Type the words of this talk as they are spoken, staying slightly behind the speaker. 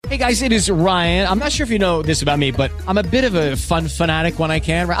Hey guys, it is Ryan. I'm not sure if you know this about me, but I'm a bit of a fun fanatic when I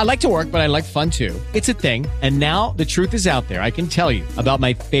can. I like to work, but I like fun too. It's a thing. And now the truth is out there. I can tell you about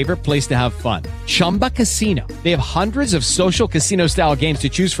my favorite place to have fun. Chumba Casino. They have hundreds of social casino style games to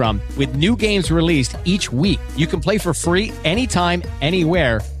choose from with new games released each week. You can play for free anytime,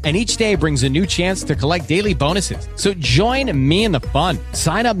 anywhere. And each day brings a new chance to collect daily bonuses. So join me in the fun.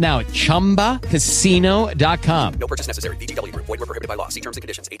 Sign up now at ChumbaCasino.com. No purchase necessary. VGW Group. Void where prohibited by law. See terms and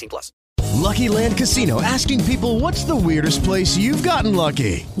conditions. 18+. Lucky Land Casino, asking people, what's the weirdest place you've gotten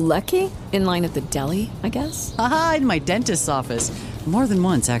lucky? Lucky? In line at the deli, I guess? Aha, in my dentist's office. More than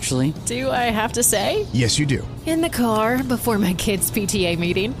once, actually. Do I have to say? Yes, you do. In the car before my kids' PTA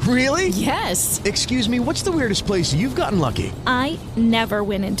meeting. Really? Yes. Excuse me, what's the weirdest place you've gotten lucky? I never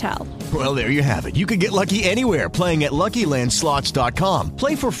win and tell. Well, there you have it. You can get lucky anywhere, playing at LuckyLandSlots.com.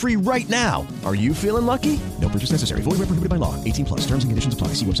 Play for free right now. Are you feeling lucky? No purchase necessary. Void where prohibited by law. 18+. Terms and conditions apply.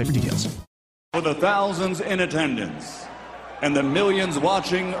 See website for details. For the thousands in attendance and the millions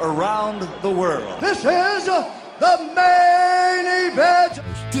watching around the world. This is the main event.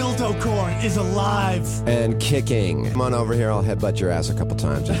 Dildo Corn is alive and kicking. Come on over here. I'll headbutt your ass a couple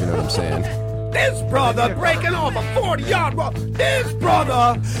times, if you know what I'm saying. This brother breaking off a 40-yard run. This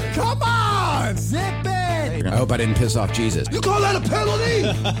brother, come on, zip it. I hope I didn't piss off Jesus. You call that a penalty?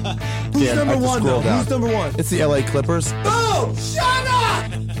 Who's number one, though? Who's number one? It's the LA Clippers. Oh, shut up!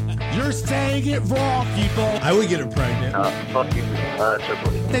 You're saying it wrong, people. I would get her pregnant. Fuck you.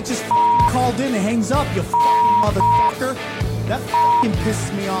 That just called in and hangs up, you motherfucker. That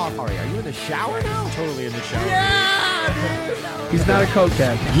pisses me off. Are you in the shower now? Totally in the shower. Yeah, dude. He's not a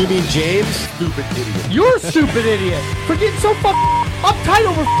cokehead. You mean James? Stupid idiot. You're a stupid idiot. For getting so uptight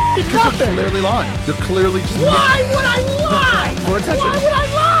over nothing. They're clearly lying. They're clearly just... Why would I lie? For attention. Why would I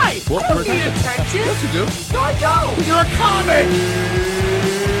lie? For I don't need attention. Yes, you do. No, I don't. You're a comic.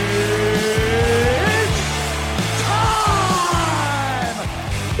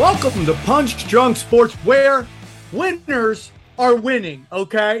 Welcome to Punch Drunk Sports, where winners are winning,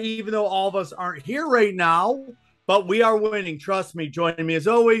 okay? Even though all of us aren't here right now, but we are winning. Trust me. Joining me as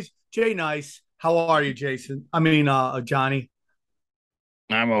always, Jay Nice. How are you, Jason? Johnny.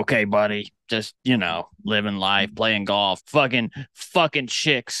 I'm okay, buddy. Just, living life, playing golf, fucking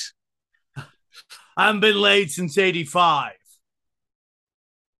chicks. I haven't been laid since 85.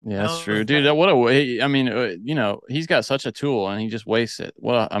 Yeah, that's true, dude. What a way! I mean, he's got such a tool, and he just wastes it.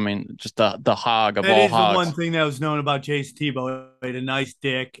 Just the hog of all hogs. That is the one thing that was known about Jason Tebow. He had a nice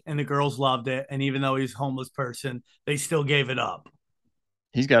dick, and the girls loved it. And even though he's a homeless person, they still gave it up.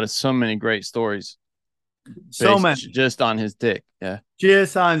 He's got so many great stories. So many, just on his dick. Yeah,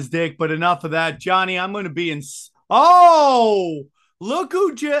 just on his dick. But enough of that, Johnny. I'm going to be in. Oh. Look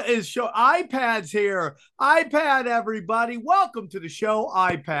who is show iPad's here. iPad, everybody. Welcome to the show,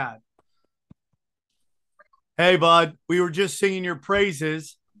 iPad. Hey, bud. We were just singing your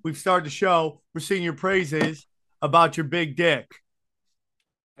praises. We've started the show. We're singing your praises about your big dick.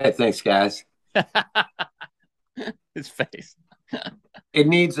 Hey, thanks, guys. His face. It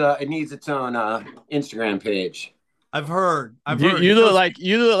needs its own Instagram page. I've heard. You look like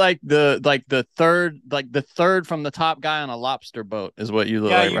the third from the top guy on a lobster boat is what you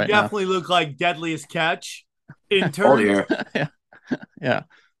look like right now. Yeah, you definitely look like Deadliest Catch. In terms, yeah.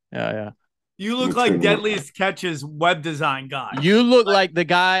 You look like Deadliest Catch's web design guy. You look like the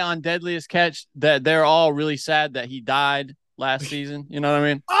guy on Deadliest Catch that they're all really sad that he died last season. You know what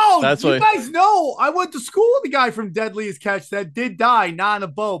I mean? Oh, that's you guys know. I went to school with the guy from Deadliest Catch that did die, not in a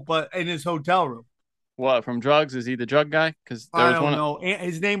boat, but in his hotel room. What, from drugs? Is he the drug guy? Because I don't know.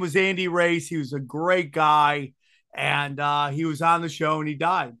 His name was Andy Race. He was a great guy, and he was on the show, and he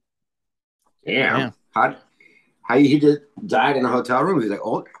died. Damn. How he just died in a hotel room? He's like,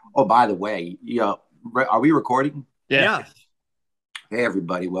 oh, by the way, are we recording? Yeah. Hey,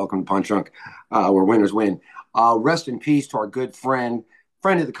 everybody. Welcome to Punch Drunk, where winners win. Rest in peace to our good friend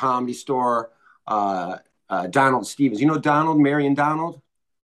of the Comedy Store, Donald Stevens. You know Donald, Marion Donald?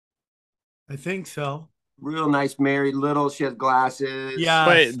 I think so. Real nice, married, little. She has glasses. Yeah.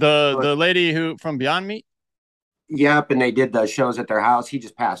 Wait, the lady who from Beyond Meat? Yep, and they did the shows at their house. He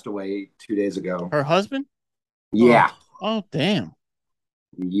just passed away 2 days ago. Her husband? Yeah. Oh, damn.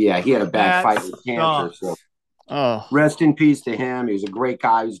 Yeah, he had a bad fight with cancer. So, rest in peace to him. He was a great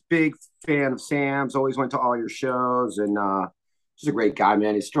guy. He was a big fan of Sam's. Always went to all your shows, and just a great guy,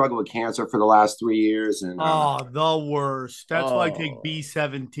 man. He struggled with cancer for the last 3 years, and the worst. That's why I take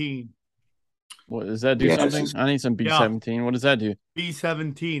B17. What does that do? Something? I need some B17. Yeah. What does that do?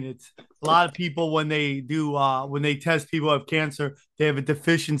 B17. It's a lot of people when they test people who have cancer, they have a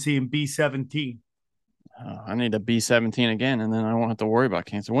deficiency in B17. I need to be 17 again, and then I won't have to worry about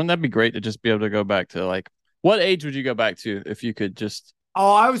cancer. Wouldn't that be great to just be able to go back to, like, what age would you go back to if you could just?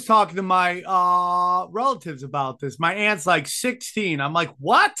 Oh, I was talking to my relatives about this. My aunt's like 16. I'm like,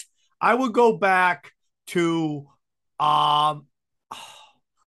 what? I would go back to, I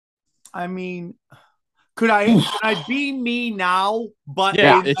mean, could I be me now? But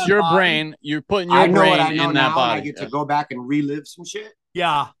yeah, it's your brain. You're putting your brain in that body. I get to go back and relive some shit.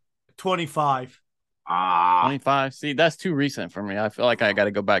 Yeah, 25. 25. See, that's too recent for me. I feel like I got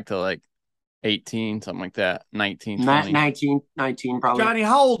to go back to like 18, something like that. 19, 20. 19 probably. Johnny,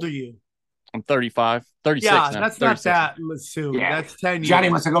 how old are you? I'm 35, 36 yeah, now. That's 36. not that soon. Yeah. That's 10 years. Johnny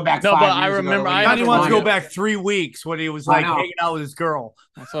wants to go back 5 but years I remember ago. Johnny wants to go back 3 weeks when he was like hanging out with his girl.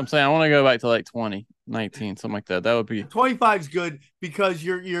 That's what I'm saying. I want to go back to like 20, 19, something like that. That would be 25 is good because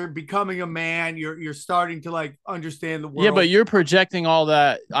you're becoming a man. You're starting to like understand the world. Yeah, but you're projecting all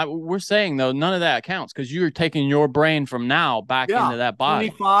that. We're saying though, none of that counts because you're taking your brain from now back into that body.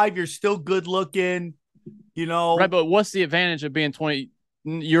 25, you're still good looking, you know. Right, but what's the advantage of being 20?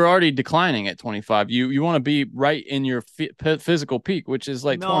 You're already declining at 25. You want to be right in your physical peak, which is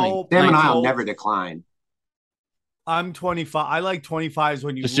like 20. Sam and I'll never decline. I'm 25. I like 25s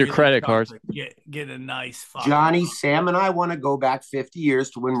when you just your credit cards. Get a nice fucking Johnny, Sam and I want to go back 50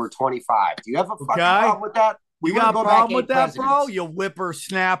 years to when we're 25. Do you have a fucking problem with that? We got a problem with that, bro? You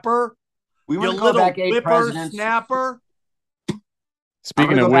whippersnapper. We want to go back 8 presidents. Whippersnapper.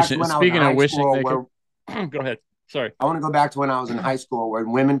 Speaking of wishing, go ahead. Sorry. I want to go back to when I was in high school where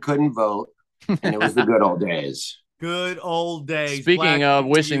women couldn't vote, and it was the good old days. Good old days. Speaking of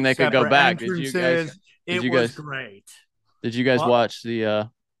wishing they could go back, it was great. Did you guys watch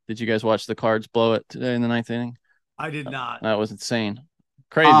the Cards blow it today in the 9th inning? I did not. That was insane.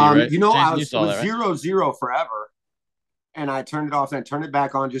 Crazy, right? You know, Jason, it was 0-0 forever. And I turned it off and I turned it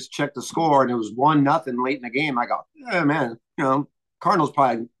back on, just checked the score, and it was 1-0 late in the game. I go, yeah, man, Cardinals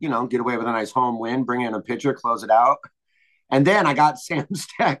probably, get away with a nice home win, bring in a pitcher, close it out. And then I got Sam's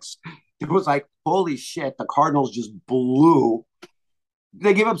text. It was like, holy shit, the Cardinals just blew.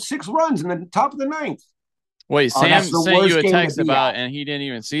 They gave up 6 runs in the top of the 9th. Wait, Sam sent you a text about it and he didn't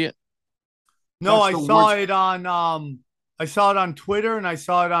even see it? No, I saw it on Twitter and I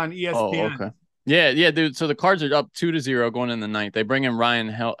saw it on ESPN. Oh, okay. Yeah, dude. So the Cards are up 2-0 going in the 9th. They bring in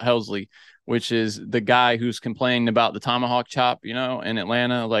Ryan Helsley, which is the guy who's complaining about the tomahawk chop, in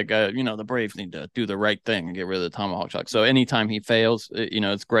Atlanta. Like, the Braves need to do the right thing and get rid of the tomahawk chop. So anytime he fails,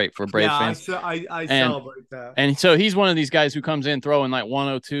 it's great for Braves fans. I celebrate that. And so he's one of these guys who comes in throwing like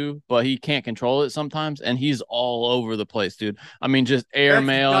 102, but he can't control it sometimes. And he's all over the place, dude. I mean, just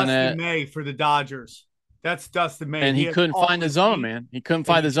airmailing it. Dustin May for the Dodgers. That's Dustin May. And he couldn't find the zone, man. He couldn't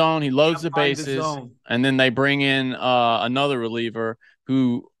find the zone. He loads the bases. And then they bring in another reliever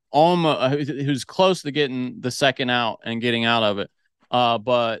who's close to getting the second out and getting out of it.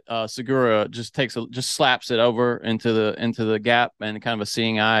 But Segura just slaps it over into the gap and kind of a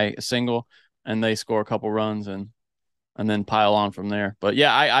seeing eye single, and they score a couple runs and then pile on from there. But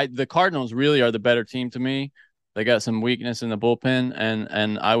yeah, the Cardinals really are the better team to me. They got some weakness in the bullpen,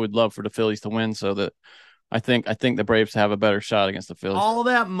 and I would love for the Phillies to win so that I think the Braves have a better shot against the Phillies. All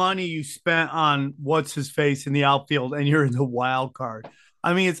that money you spent on what's his face in the outfield, and you're in the wild card.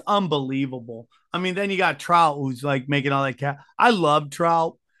 I mean, it's unbelievable. I mean, then you got Trout, who's like making all that cash. I love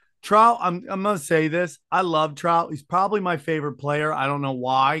Trout. I'm gonna say this. I love Trout. He's probably my favorite player. I don't know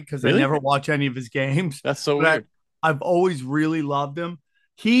why, because I never watch any of his games. That's so weird. I've always really loved him.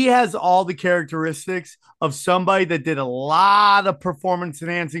 He has all the characteristics of somebody that did a lot of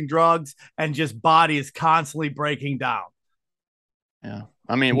performance-enhancing drugs and just body is constantly breaking down. Yeah.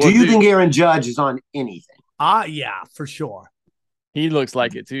 I mean, do you think Aaron Judge is on anything? Yeah, for sure. He looks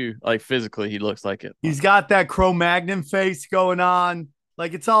like it too. Like physically, he looks like it. He's got that Cro-Magnon face going on.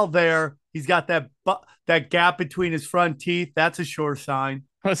 Like it's all there. He's got that gap between his front teeth. That's a sure sign.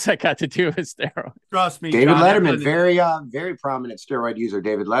 What's that got to do with steroids? Trust me, David Letterman, very prominent steroid user.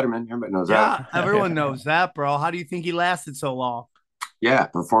 David Letterman, everybody knows that. Yeah, everyone knows that, bro. How do you think he lasted so long? Yeah,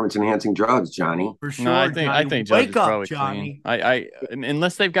 performance-enhancing drugs, Johnny. For sure. No, I think Judge is probably Johnny. Clean. I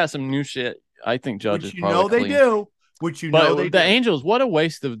unless they've got some new shit, I think Judge is probably clean. They do. The Angels, what a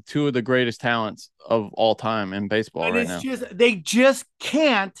waste of 2 of the greatest talents of all time in baseball right now. They just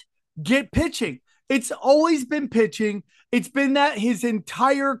can't get pitching. It's always been pitching. It's been that his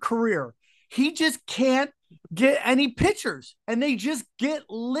entire career. He just can't get any pitchers, and they just get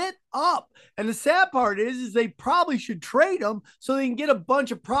lit up. And the sad part is they probably should trade them so they can get a bunch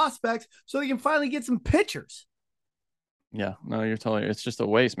of prospects so they can finally get some pitchers. Yeah, no, you're totally. It's just a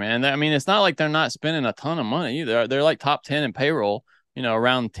waste, man. I mean, it's not like they're not spending a ton of money either. They're like top 10 in payroll,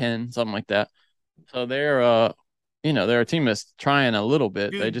 around 10, something like that. So they're they're a team that's trying a little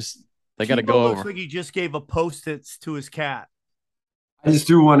bit. Dude, they got to go looks over. like he just gave a Post-its to his cat. I just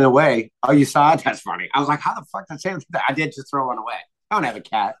threw one away. Oh, you saw it? That's funny. I was like, how the fuck did Sam do that? I did just throw one away. I don't have a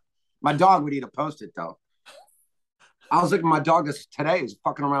cat. My dog would eat a Post-it, though. I was looking at my dog today. He's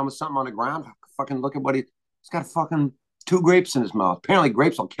fucking around with something on the ground. Fucking look at what he's got fucking 2 grapes in his mouth. Apparently,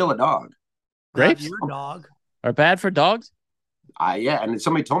 grapes will kill a dog. Grapes? Your dog. Are bad for dogs? Yeah, and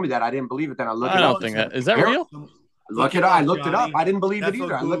somebody told me that. I didn't believe it. Then I looked it up. I don't think that. Is that real? Look it up. I looked it up. I didn't believe it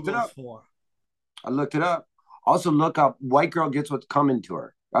either. I looked it up. I looked it up. Also, look up white girl gets what's coming to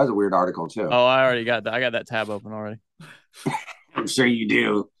her. That was a weird article, too. Oh, I already got that. I got that tab open already. I'm sure you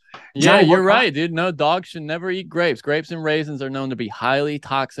do. Yeah, you're right, dude. No, dogs should never eat grapes. Grapes and raisins are known to be highly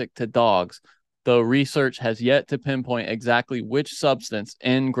toxic to dogs, though research has yet to pinpoint exactly which substance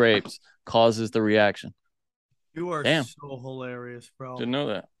in grapes causes the reaction. You are so hilarious, bro. Didn't know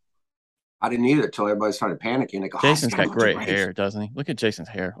that. I didn't either until everybody started panicking. Like, Jason's got great hair, doesn't he? Look at Jason's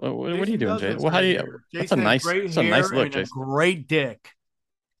hair. What are you doing, Jason? Well, how do you? That's a nice look, Jason. Great dick.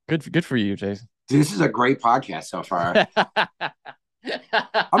 Good for you, Jason. This is a great podcast so far.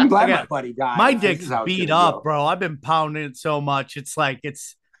 I'm glad my buddy died. My dick's beat up, bro. I've been pounding it so much. It's like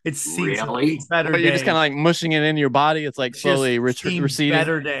it's really better. You're just kind of like mushing it into your body. It's like slowly receding.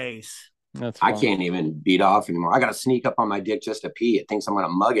 Better days. I can't even beat off anymore. I got to sneak up on my dick just to pee. It thinks I'm going to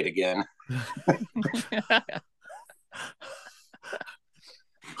mug it again.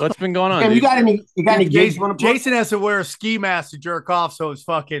 What's been going on? Hey, you got any gigs you want to Jason has to wear a ski mask to jerk off, so his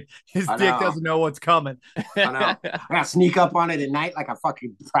dick doesn't know what's coming. I know. I got to sneak up on it at night like a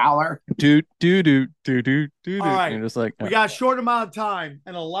fucking prowler. Do. All right. Just like, we got a short amount of time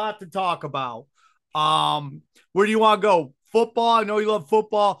and a lot to talk about. Where do you want to go? Football. I know you love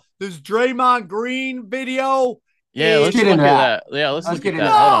football. This Draymond Green video. Yeah, let's look at that. Yeah, let's look at that.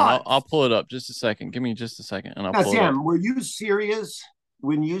 Hold on. I'll pull it up just a second. Give me just a second, and I'll pull it up. Sam, were you serious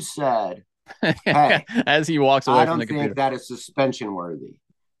when you said, hey, as he walks away from the I computer? don't think that is suspension worthy.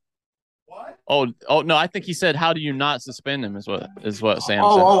 What? Oh no, I think he said, how do you not suspend him is what Sam said.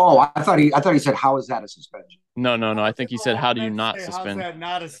 I thought he said, how is that a suspension? No, I think he said, how do you not suspend? How's that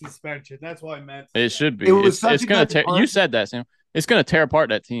not a suspension? That's what I meant. It should be. It's going to tear. You said that, Sam. It's going to tear apart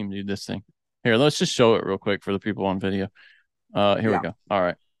that team, dude, this thing. Here, let's just show it real quick for the people on video. Here we go. All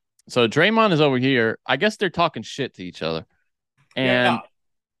right. So Draymond is over here. I guess they're talking shit to each other. And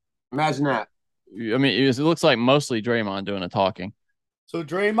imagine that. I mean, it looks like mostly Draymond doing the talking. So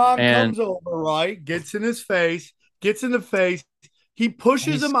Draymond comes over, right? Gets in his face, gets in the face. He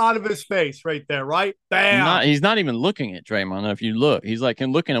pushes him out of his face right there, right? Bam. He's not even looking at Draymond. If you look, he's like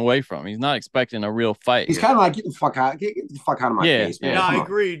looking away from him. He's not expecting a real fight. He's kind of like, get the fuck out of my face, man. Yeah, I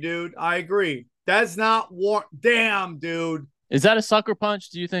agree, dude. I agree. That's not war. Damn, dude. Is that a sucker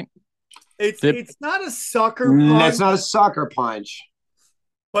punch, do you think? It's not a sucker punch. It's not a sucker punch.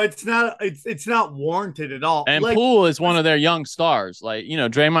 But it's not warranted at all. And Poole is one of their young stars. Like,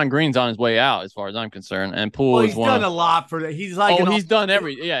 Draymond Green's on his way out as far as I'm concerned. And Poole is one. He's done a lot for that. He's like he's done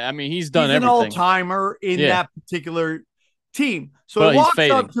everything. Yeah, I mean, he's done everything. He's an all-timer in that particular team. So he walks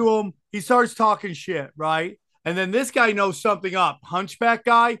up to him, he starts talking shit, right? And then this guy knows something up. Hunchback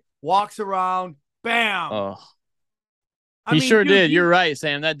guy walks around, bam. Oh. He sure did. You're right,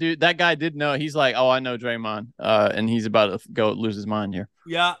 Sam. That guy did know. He's like, oh, I know Draymond. And he's about to go lose his mind here.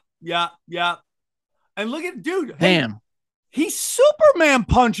 Yeah. And look at dude. Damn. He Superman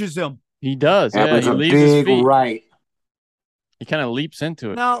punches him. He does. That was he a leaves his big feet. right. He kind of leaps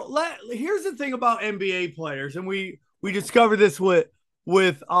into it. Now, here's the thing about NBA players, and we discovered this with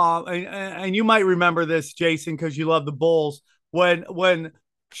and you might remember this, Jason, because you love the Bulls. When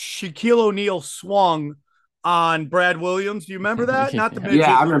Shaquille O'Neal swung on Brad Williams. Do you remember that? Not the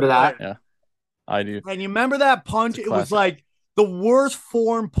yeah, I remember that. Yeah, I do. And you remember that punch? It was like the worst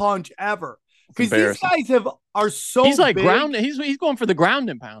form punch ever. Because these guys are so he's like big. grounded. He's going for the ground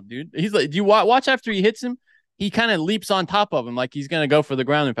and pound, dude. He's like, do you watch after he hits him? He kind of leaps on top of him like he's gonna go for the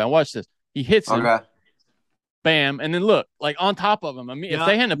ground and pound. Watch this. He hits him. Bam, and then look, like on top of him. I mean, if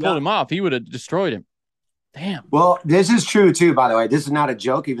they hadn't pulled him off, he would have destroyed him. Damn. Well, this is true too, by the way. This is not a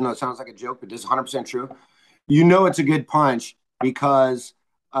joke, even though it sounds like a joke, but this is 100% true. You know it's a good punch because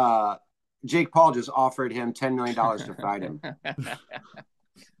Jake Paul just offered him $10 million to fight him.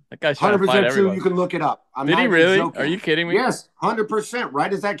 That guy's trying to fight 100% true. everybody. You can look it up. Did he really? Are you kidding me? Yes, 100%.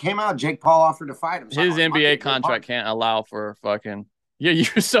 Right as that came out, Jake Paul offered to fight him. So his NBA contract can't allow for fucking. Yeah,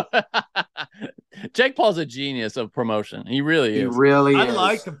 you're so. Jake Paul's a genius of promotion. He really is. He really is. I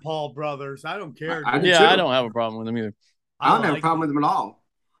like the Paul brothers. I don't care. I don't have a problem with them either. I don't have a problem with them at all.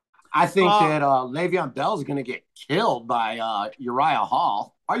 I think that Le'Veon Bell is going to get killed by Uriah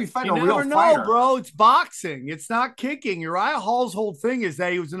Hall. Are you fighting a real fighter? You never know, bro. It's boxing. It's not kicking. Uriah Hall's whole thing is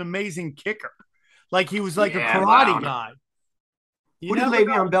that he was an amazing kicker. Like he was like a karate guy. Who did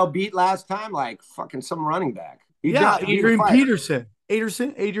Le'Veon Bell beat last time? Like fucking some running back. Adrian Peterson.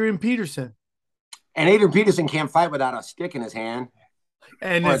 Adrian Peterson. And Adrian Peterson can't fight without a stick in his hand.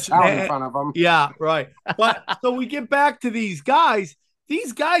 And it's out in front of him. Yeah, right. But so we get back to these guys.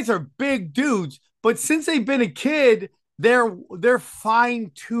 These guys are big dudes, but since they've been a kid, they're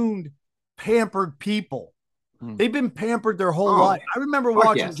fine-tuned, pampered people. They've been pampered their whole life. I remember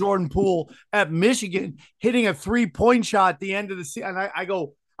watching Jordan Poole at Michigan hitting a 3-point shot at the end of the season. And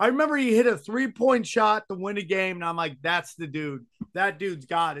I remember he hit a 3-point shot to win a game, and I'm like, that's the dude. That dude's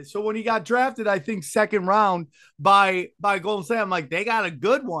got it. So when he got drafted, I think second round by Golden State, I'm like, they got a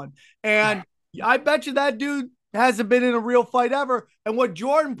good one. And I bet you that dude hasn't been in a real fight ever. And what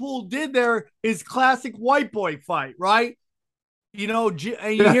Jordan Poole did there is classic white boy fight, right? You know, and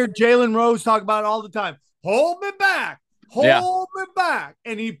you hear Jalen Rose talk about it all the time. Hold me back. Hold me back.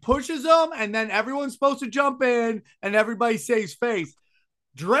 And he pushes them, and then everyone's supposed to jump in, and everybody saves face.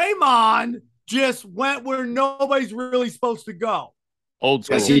 Draymond just went where nobody's really supposed to go. Old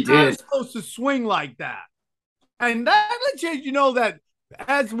school. Yes, he did. Not supposed to swing like that. And that lets you know that,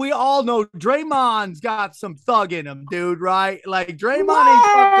 as we all know, Draymond's got some thug in him, dude, right? Like, Draymond ain't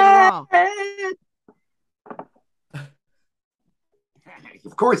fucking around.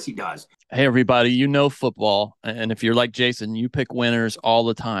 Of course he does. Hey, everybody, you know football. And if you're like Jason, you pick winners all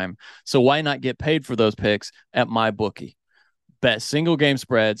the time. So why not get paid for those picks at MyBookie? Bet single game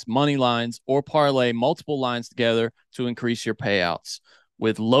spreads, money lines, or parlay multiple lines together to increase your payouts.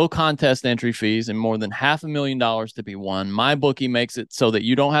 With low contest entry fees and more than $500,000 to be won, MyBookie makes it so that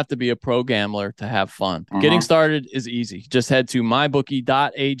you don't have to be a pro gambler to have fun. Getting started is easy. Just head to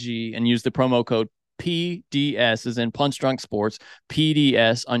mybookie.ag and use the promo code PDS, as in Punch Drunk Sports,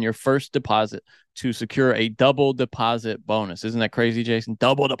 PDS, on your first deposit to secure a double deposit bonus. Isn't that crazy, Jason?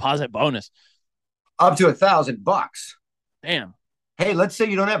 Double deposit bonus. Up to $1,000. Damn. Hey, let's say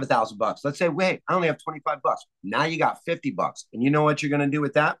you don't have $1,000. Let's say, wait, I only have $25. Now you got $50. And you know what you're going to do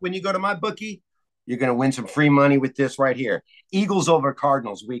with that when you go to MyBookie? You're going to win some free money with this right here. Eagles over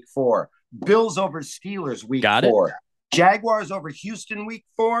Cardinals week 4. Bills over Steelers week 4. Jaguars over Houston week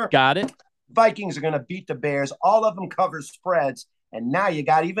 4. Got it. Vikings are going to beat the Bears. All of them cover spreads. And now you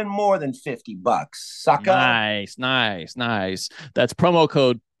got even more than $50, sucker. Nice. That's promo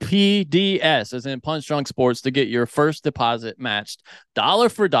code PDS, as in Punch Drunk Sports, to get your first deposit matched dollar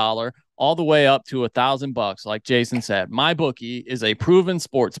for dollar, all the way up to $1,000. Like Jason said, MyBookie is a proven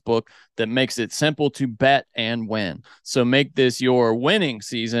sports book that makes it simple to bet and win. So make this your winning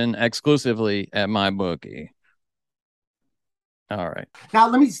season exclusively at MyBookie. All right. Now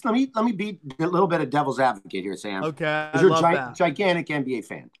let me be a little bit of devil's advocate here, Sam. Okay. You're a gigantic NBA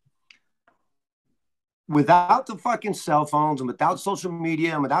fan. Without the fucking cell phones and without social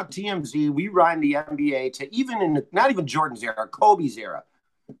media and without TMZ, we ride the NBA to not even Jordan's era, Kobe's era.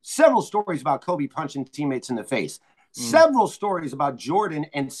 Several stories about Kobe punching teammates in the face. Several stories about Jordan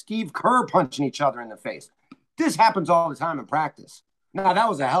and Steve Kerr punching each other in the face. This happens all the time in practice. Now, that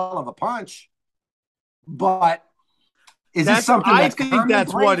was a hell of a punch, but I think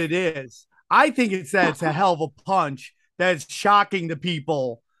that's what it is. I think it's a hell of a punch that's shocking to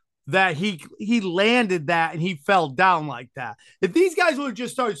people that he landed that and he fell down like that. If these guys would have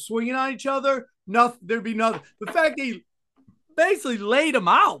just started swinging on each other, there'd be nothing. The fact that he basically laid him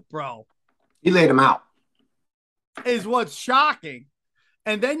out, bro. He laid him out. Is what's shocking.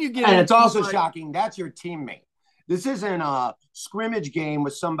 And then you get... And it's also shocking, that's your teammate. This isn't a scrimmage game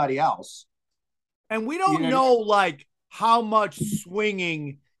with somebody else. And we don't know, like, how much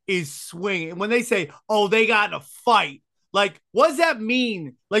swinging is swinging. When they say, oh, they got in a fight, like, what does that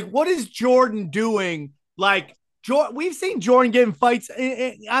mean? Like, what is Jordan doing? Like, we've seen Jordan get in fights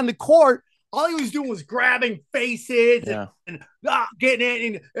on the court. All he was doing was grabbing faces and getting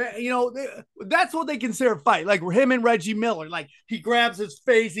it. And, that's what they consider a fight. Like him and Reggie Miller. Like, he grabs his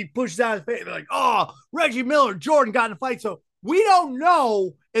face, he pushes out his face. They're like, oh, Reggie Miller, Jordan got in a fight. So we don't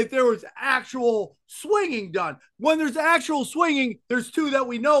know if there was actual swinging done. When there's actual swinging, there's two that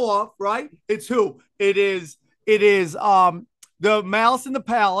we know of, right? It's who? It is the Malice in the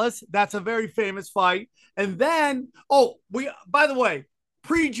Palace. That's a very famous fight. And then, by the way,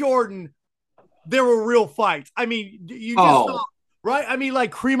 pre-Jordan, there were real fights. I mean, you just saw, right? I mean,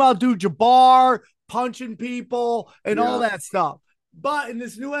 like Kareem Abdul-Jabbar punching people and all that stuff. But in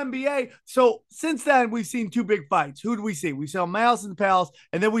this new NBA, so since then we've seen two big fights. Who did we see? We saw Madison Palace,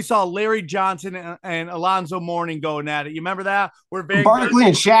 and then we saw Larry Johnson and Alonzo Mourning going at it. You remember that? Where Barkley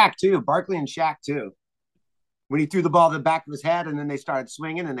and Shaq too. When he threw the ball to the back of his head, and then they started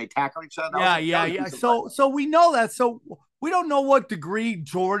swinging and they tackled each other. Yeah. So we know that. So we don't know what degree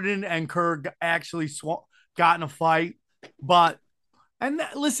Jordan and Kerr actually got in a fight, but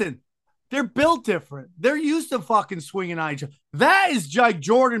listen. They're built different. They're used to fucking swinging on each other. That is like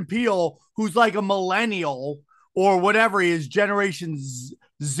Jordan Peele, who's like a millennial or whatever he is, Generation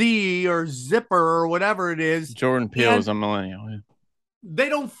Z or Zipper or whatever it is. Jordan Peele is a millennial. Yeah. They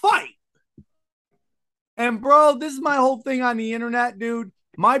don't fight. And, bro, this is my whole thing on the internet, dude.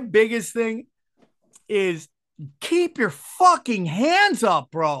 My biggest thing is keep your fucking hands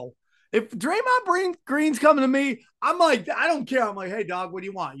up, bro. If Draymond Green's coming to me, I'm like, I don't care. I'm like, hey, dog, what do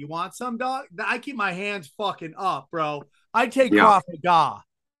you want? You want some, dog? I keep my hands fucking up, bro. I take Krav Maga.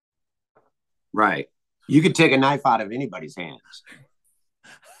 Right. You could take a knife out of anybody's hands.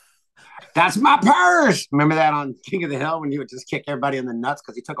 That's my purse. Remember that on King of the Hill when he would just kick everybody in the nuts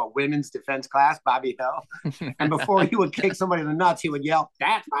because he took a women's defense class, Bobby Hill. And before he would kick somebody in the nuts, he would yell,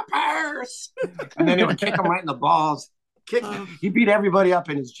 "That's my purse." And then he would kick him right in the balls. He beat everybody up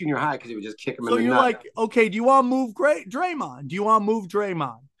in his junior high because he would just kick him in the nuts. So you're like, okay, do you want to move Draymond? Do you want to move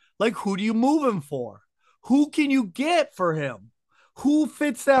Draymond? Like, who do you move him for? Who can you get for him? Who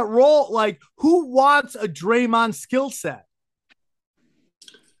fits that role? Like, who wants a Draymond skill set?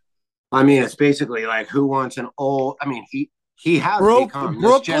 I mean, it's basically like who wants an old. I mean, he has become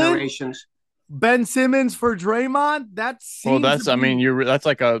this generation's Ben Simmons for Draymond. That's that's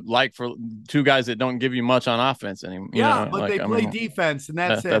like for two guys that don't give you much on offense anymore. Yeah, but they play defense, and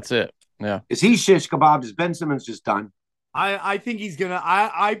that's it. That's it. Yeah. Is he shish kebab? Is Ben Simmons just done? I think he's gonna.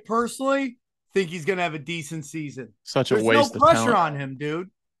 I personally think he's gonna have a decent season. There's a waste of talent. No pressure on him, dude.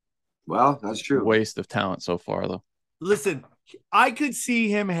 Well, that's true. Waste of talent so far, though. Listen, I could see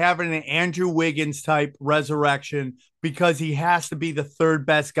him having an Andrew Wiggins type resurrection because he has to be the third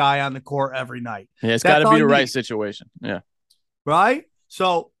best guy on the court every night. Yeah, it's got to be the right situation. Yeah. Right?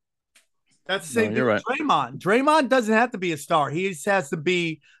 So that's the same thing with Draymond. Draymond doesn't have to be a star. He just has to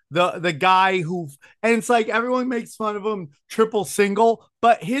be the guy who, and it's like everyone makes fun of him triple single,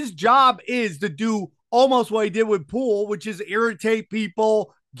 but his job is to do almost what he did with Poole, which is irritate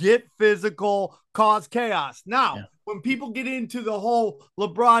people, get physical, cause chaos. Now, when people get into the whole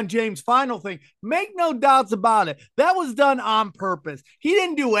LeBron James final thing, make no doubts about it. That was done on purpose. He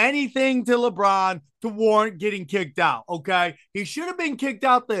didn't do anything to LeBron to warrant getting kicked out, okay? He should have been kicked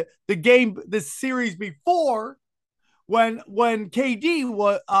out the series before when KD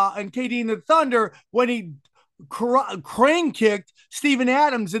was and KD and the Thunder, when he crane kicked Steven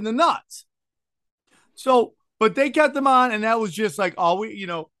Adams in the nuts. So, but they kept him on, and that was just like,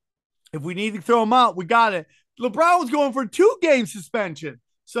 if we need to throw him out, we got it. LeBron was going for 2-game suspension.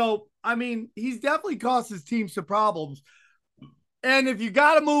 So, I mean, he's definitely caused his team some problems. And if you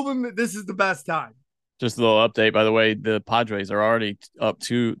got to move him, this is the best time. Just a little update, by the way. The Padres are already up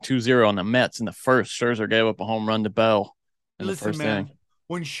 2-0 on the Mets in the first. Scherzer gave up a home run to Bell in the first inning.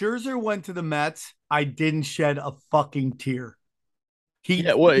 When Scherzer went to the Mets, I didn't shed a fucking tear.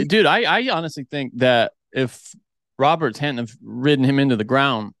 Dude, I honestly think that if Roberts hadn't have ridden him into the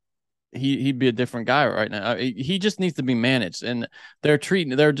ground, he'd be a different guy right now. He just needs to be managed, and they're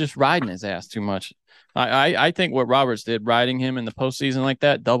just riding his ass too much. I think what Roberts did, riding him in the postseason like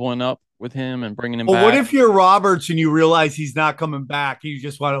that, doubling up with him and bringing him back. What if you're Roberts and you realize he's not coming back? You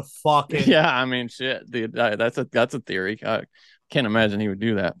just want to fuck it. Yeah, I mean, shit, dude, that's a theory. I can't imagine he would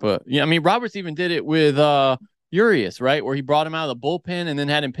do that, but yeah, I mean, Roberts even did it with Urias, right, where he brought him out of the bullpen and then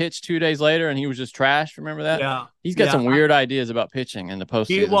had him pitch 2 days later, and he was just trashed. Remember that? Yeah, he's got some weird ideas about pitching in the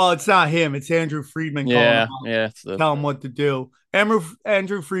postseason. It's not him; it's Andrew Friedman. Tell him what to do.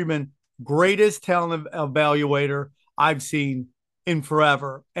 Andrew Friedman, greatest talent evaluator I've seen in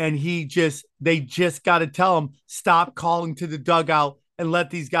forever, and they just got to tell him, stop calling to the dugout and let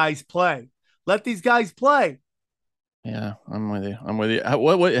these guys play. Let these guys play. Yeah, I'm with you.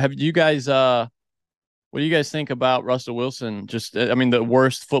 What have you guys? What do you guys think about Russell Wilson? The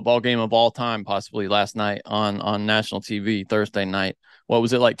worst football game of all time, possibly last night on national TV, Thursday night. What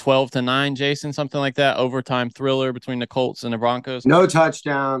was it, like 12-9, Jason? Something like that? Overtime thriller between the Colts and the Broncos? No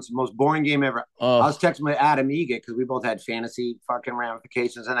touchdowns. Most boring game ever. I was texting with Adam Egan because we both had fantasy fucking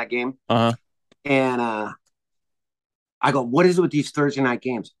ramifications in that game. And I go, what is it with these Thursday night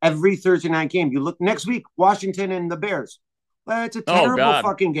games? Every Thursday night game, you look next week, Washington and the Bears. Well, it's a terrible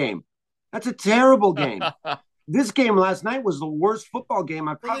fucking game. That's a terrible game. This game last night was the worst football game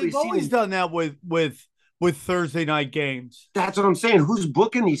I've probably seen. They've always done that with with Thursday night games. That's what I'm saying. Who's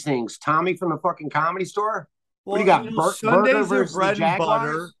booking these things? Tommy from the fucking Comedy Store? What do you got? Sundays are bread and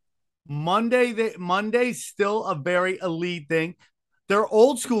butter. Monday's still a very elite thing. Their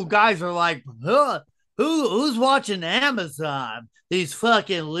old school guys are like, who's watching Amazon? These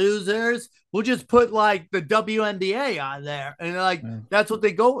fucking losers. We'll just put like the WNBA on there, and like that's what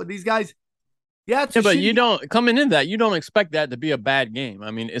they go with. These guys. Yeah, but you don't coming into that. You don't expect that to be a bad game.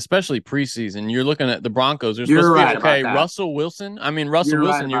 I mean, especially preseason. You're looking at the Broncos. They're supposed to be okay. Russell Wilson. I mean, Russell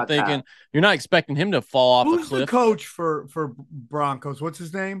Wilson. You're thinking you're not expecting him to fall off a cliff. Who's the coach for Broncos? What's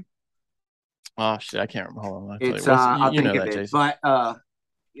his name? Oh shit, I can't remember. Hold on. It's you know that, Jason. But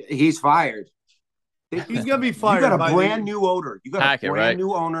he's fired. He's gonna be fired. You got a brand new owner. You got Hackett, a brand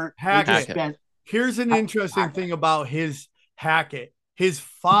new owner. Hackett. Here's an interesting thing about his Hackett. His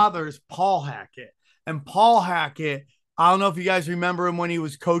father's Paul Hackett. And Paul Hackett, I don't know if you guys remember him when he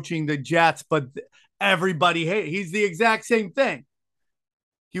was coaching the Jets, but everybody hated. He's the exact same thing.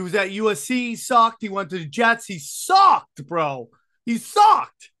 He was at USC, he sucked. He went to the Jets, he sucked, bro. He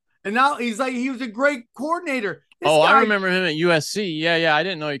sucked. And now he's like, he was a great coordinator. I remember him at USC. Yeah. I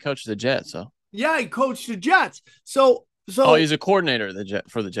didn't know he coached the Jets. So yeah, he coached the Jets. So he's a coordinator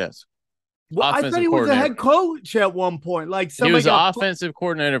for the Jets. Well, I thought he was a head coach at one point. Like he was an offensive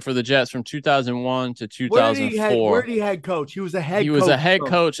coordinator for the Jets from 2001 to 2004. Where did he head coach? He was a head coach. He was a head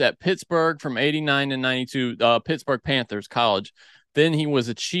coach at Pittsburgh from 89 to 92, Pittsburgh Panthers college. Then he was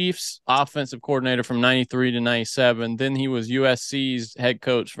a Chiefs offensive coordinator from 93 to 97. Then he was USC's head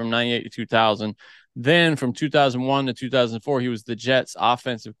coach from 98 to 2000. Then from 2001 to 2004, he was the Jets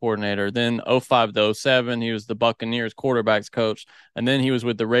offensive coordinator. Then 05 to 07, he was the Buccaneers quarterbacks coach. And then he was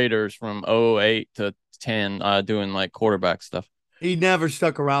with the Raiders from 08 to 10 doing like quarterback stuff. He never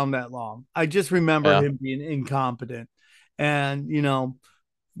stuck around that long. I just remember him being incompetent. And, you know,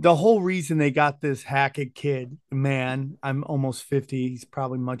 the whole reason they got this Hackett kid, man, I'm almost 50. He's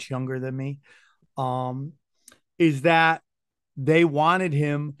probably much younger than me, is that they wanted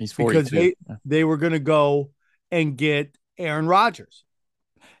him because they were going to go and get Aaron Rodgers.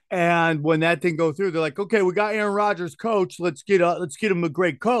 And when that didn't go through, they're like, okay, we got Aaron Rodgers coach. Let's get him a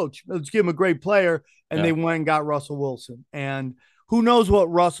great coach. Let's give him a great player. And they went and got Russell Wilson. And who knows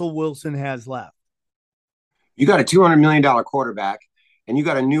what Russell Wilson has left. You got a $200 million quarterback, and you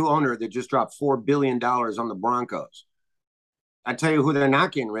got a new owner that just dropped $4 billion on the Broncos. I tell you who they're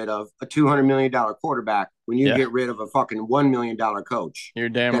not getting rid of, a $200 million quarterback when you get rid of a fucking $1 million coach. You're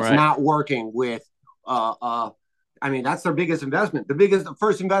damn right. That's not working with, I mean, that's their biggest investment. The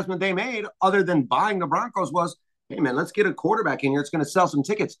first investment they made other than buying the Broncos was, hey, man, let's get a quarterback in here. It's going to sell some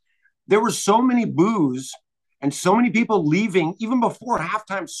tickets. There were so many boos and so many people leaving even before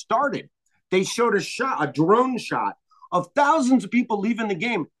halftime started. They showed a drone shot of thousands of people leaving the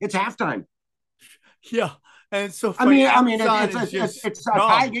game. It's halftime. Yeah. And so I mean, it's a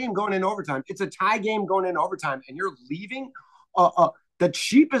tie game going in overtime. It's a tie game going in overtime, and you're leaving. The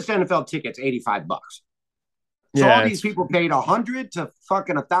cheapest NFL ticket's $85. So all these people paid $100 to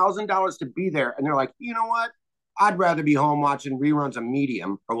fucking $1,000 to be there, and they're like, you know what? I'd rather be home watching reruns of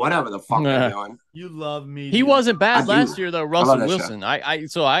Medium or whatever the fuck they're doing. You love Medium. He wasn't bad last year though, Russell Wilson.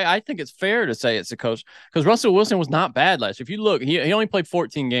 I think it's fair to say it's a coach because Russell Wilson was not bad last year. If you look, he only played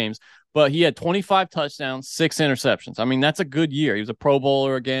 14 games. But he had 25 touchdowns, 6 interceptions. I mean, that's a good year. He was a Pro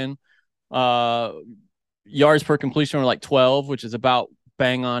Bowler again. Yards per completion were like 12, which is about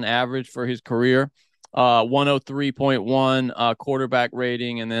bang on average for his career. 103.1 quarterback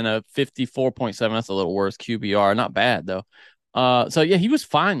rating, and then a 54.7. That's a little worse QBR. Not bad though. So yeah, he was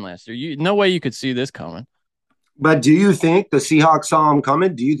fine last year. No way you could see this coming. But do you think the Seahawks saw him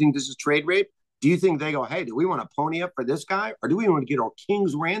coming? Do you think this is trade rape? Do you think they go, hey, do we want to pony up for this guy? Or do we want to get our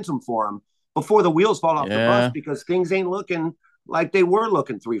king's ransom for him before the wheels fall off the bus because things ain't looking like they were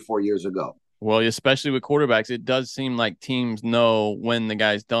looking 3-4 years ago? Well, especially with quarterbacks, it does seem like teams know when the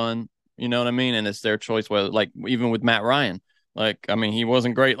guy's done. You know what I mean? And it's their choice. Whether, like, even with Matt Ryan, like, I mean, he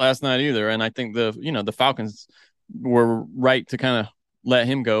wasn't great last night either. And I think the Falcons were right to kind of let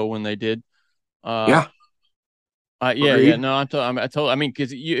him go when they did. Yeah. No, I mean,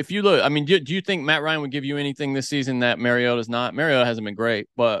 because if you look, I mean, do you think Matt Ryan would give you anything this season that Mariota's not? Mariota hasn't been great,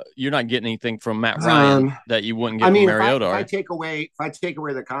 but you're not getting anything from Matt Ryan that you wouldn't get from Mariota. If I take away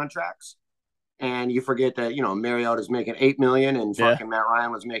the contracts, and you forget that Mariota's making $8 million and fucking Matt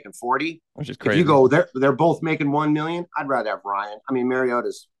Ryan was making $40, which is crazy. If you go, they're both making $1 million. I'd rather have Ryan. I mean,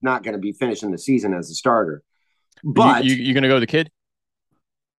 Mariota's not going to be finishing the season as a starter, but you're going to go with the kid.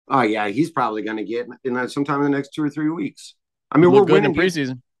 Oh, yeah, he's probably going to get in sometime in the next 2 or 3 weeks. I mean, we're winning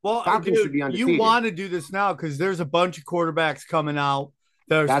preseason. Well, dude, you want to do this now because there's a bunch of quarterbacks coming out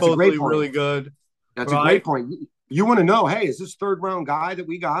that are supposedly really good. That's a great point. You want to know, hey, is this third round guy that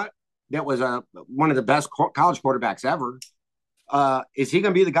we got that was one of the best college quarterbacks ever? Is he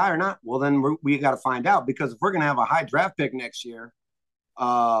going to be the guy or not? Well, then we got to find out, because if we're going to have a high draft pick next year, we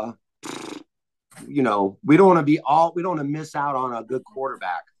don't want to miss out on a good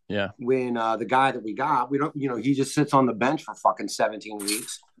quarterback. Yeah. When the guy that we got, he just sits on the bench for fucking 17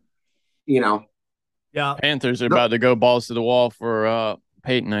 weeks. Yeah. Panthers are about to go balls to the wall for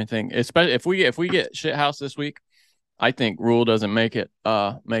Peyton, I think. Especially if we get shithouse this week, I think Rule doesn't make it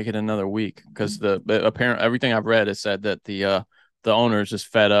another week, because the apparent everything I've read has said that the owner is just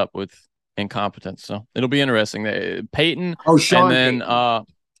fed up with incompetence. So it'll be interesting. Peyton. Oh, Sean. And then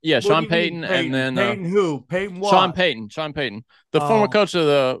Payton. Sean Payton, and then Payton who? Payton what? Sean Payton, the former coach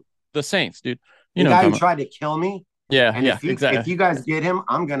of the Saints, dude. The guy who tried to kill me. Yeah, and exactly. If you guys get him,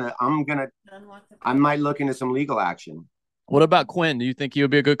 I might look into some legal action. What about Quinn? Do you think he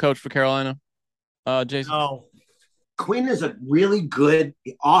would be a good coach for Carolina, Jason? No. Quinn is a really good,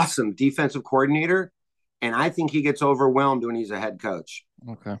 awesome defensive coordinator, and I think he gets overwhelmed when he's a head coach.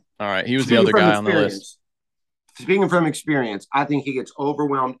 Okay. All right. He was the other guy on the list. Speaking from experience, I think he gets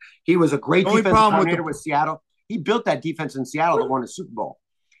overwhelmed. He was a great defensive coordinator with Seattle. He built that defense in Seattle that won a Super Bowl.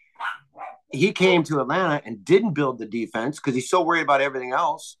 He came to Atlanta and didn't build the defense because he's so worried about everything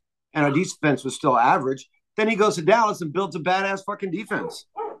else, and our defense was still average. Then he goes to Dallas and builds a badass fucking defense.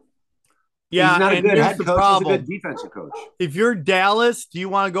 Yeah, he's not a good head coach. Problem. He's a good defensive coach. If you're Dallas, do you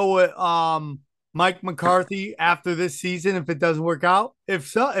want to go with Mike McCarthy after this season if it doesn't work out?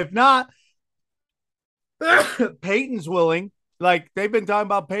 If not, Peyton's willing. Like, they've been talking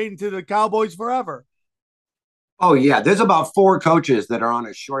about Peyton to the Cowboys forever. Oh, yeah. There's about 4 coaches that are on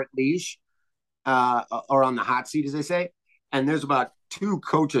a short leash or on the hot seat, as they say. And there's about 2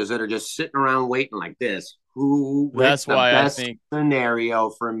 coaches that are just sitting around waiting like this. That's the best scenario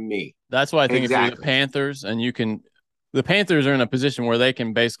for me. That's why I think if you're the Panthers, and the Panthers are in a position where they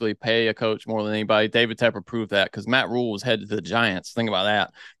can basically pay a coach more than anybody. David Tepper proved that, because Matt Rule was headed to the Giants. Think about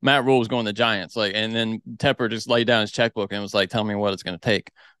that. Matt Rule was going to the Giants, and then Tepper just laid down his checkbook and was like, "Tell me what it's going to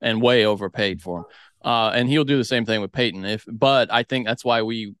take," and way overpaid for him. And he'll do the same thing with Peyton. But I think that's why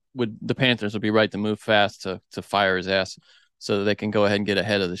the Panthers would be right to move fast to fire his ass, so that they can go ahead and get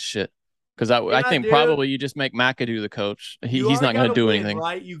ahead of this shit. Because I think probably you just make McAdoo the coach. He's not going to do anything.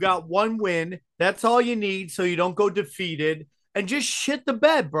 Right? You got 1 win. That's all you need, so you don't go defeated. And just shit the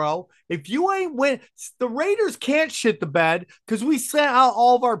bed, bro. If you ain't win, the Raiders can't shit the bed because we sent out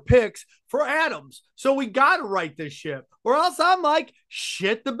all of our picks for Adams. So we got to right this ship. Or else I'm like,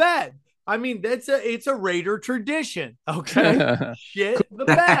 shit the bed. I mean, it's a Raider tradition. Okay. Shit the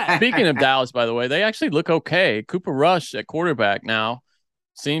bed. Speaking of Dallas, by the way, they actually look okay. Cooper Rush at quarterback now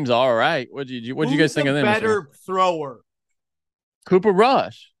seems all right. What did you guys think of them? Better thrower. Cooper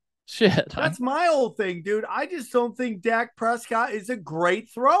Rush. Shit. That's my whole thing, dude. I just don't think Dak Prescott is a great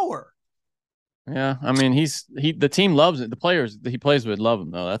thrower. Yeah, I mean, the team loves it. The players that he plays with love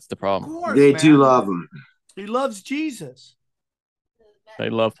him, though. That's the problem. Of course, they do love him. He loves Jesus. They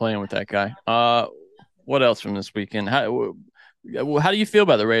love playing with that guy. What else from this weekend? How do you feel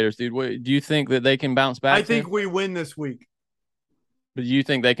about the Raiders, dude? Do you think that they can bounce back? I think we win this week. But do you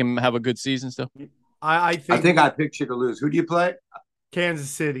think they can have a good season still? I think I picked you to lose. Who do you play? Kansas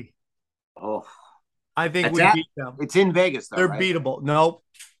City. Oh, I think we beat them. It's in Vegas, though. They're right? beatable. Nope.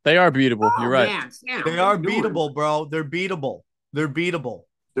 They are beatable. You're right. Man, they are beatable, bro. They're beatable. They're beatable.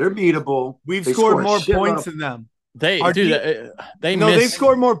 They're beatable. We've scored more points than them. They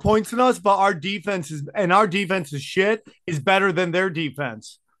scored more points than us, but our defense is shit is better than their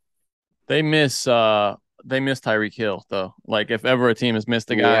defense. They miss Tyreek Hill though. Like if ever a team has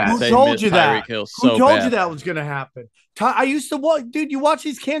missed a guy, who told you that? Hill Who told you that was going to happen? I used to watch, dude. You watch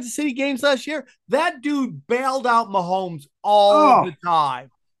these Kansas City games last year. That dude bailed out Mahomes all the time.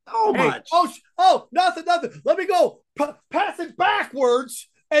 Much. Nothing. Let me go pass it backwards.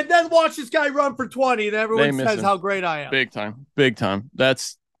 And then watch this guy run for 20, and everyone says how great I am. Big time.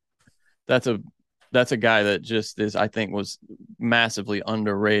 That's a guy that just is, I think, was massively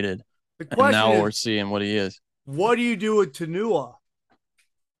underrated. And now we're seeing what he is. What do you do with Tanua?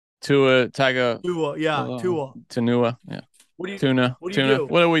 Tua. Tanua, yeah. What do you do?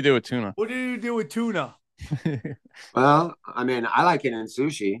 What do we do with tuna? What do you do with tuna? Well, I mean, I like it in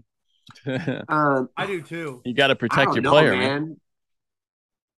sushi. I do too. You got to protect your player, man.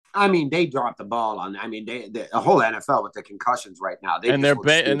 I mean, they dropped the ball on. I mean, the whole NFL with the concussions right now.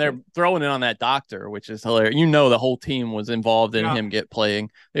 They're throwing it on that doctor, which is hilarious. You know, the whole team was involved in him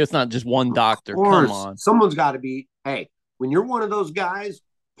playing. It's not just one doctor. Come on, someone's got to be. Hey, when you're one of those guys,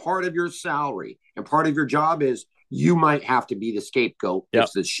 part of your salary and part of your job is you might have to be the scapegoat. Yep.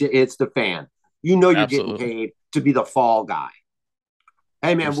 It's the fan. You know you're Absolutely. getting paid to be the fall guy.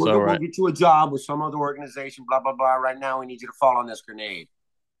 Hey, man, we'll get you a job with some other organization, blah, blah, blah. Right now, we need you to fall on this grenade.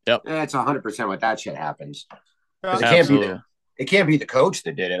 Yep. That's 100% what that shit happens. Absolutely. It can't be the coach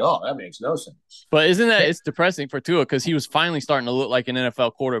that did it. Oh, that makes no sense. But isn't that it's depressing for Tua because he was finally starting to look like an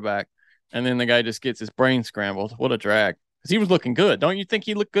NFL quarterback, and then the guy just gets his brain scrambled. What a drag! Because he was looking good. Don't you think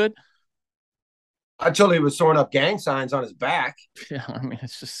he looked good? Until he was throwing up gang signs on his back. Yeah, I mean,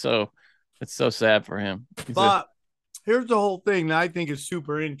 it's so sad for him. But here's the whole thing that I think is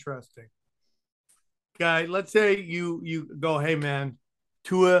super interesting. Okay, let's say you go, hey man,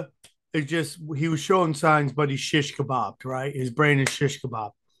 Tua is he was showing signs, but he's shish kebabbed, right? His brain is shish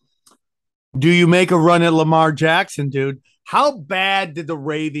kebabbed. Do you make a run at Lamar Jackson, dude? How bad did the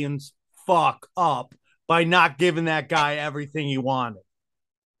Ravens fuck up by not giving that guy everything he wanted?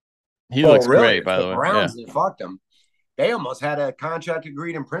 He looks great, by the way. Browns fucked him. They almost had a contract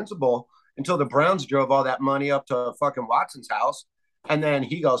agreed in principle until the Browns drove all that money up to fucking Watson's house, and then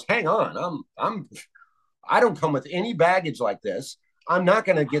he goes, "Hang on, I don't come with any baggage like this. I'm not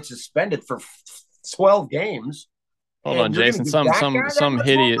going to get suspended for 12 games." Hold on, Jason.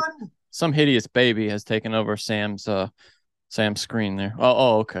 Some hideous baby has taken over Sam's screen there.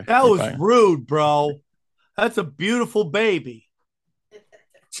 Oh, okay. That was rude, bro. That's a beautiful baby.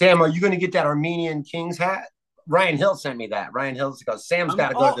 Sam, are you going to get that Armenian Kings hat? Ryan Hill sent me that. Ryan Hill goes, Sam's got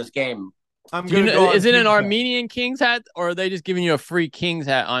to go to this game. Is it an Armenian Kings hat, or are they just giving you a free Kings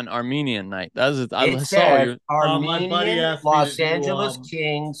hat on Armenian night? Armenian Los Angeles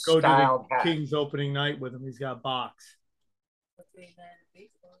Kings style hat. Kings opening night with him. He's got a box.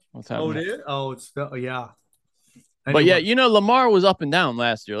 What's happening? Oh, it is? Oh, it's yeah. Anyway. But yeah, Lamar was up and down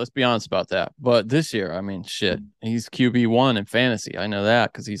last year. Let's be honest about that. But this year, I mean, shit, he's QB1 in fantasy. I know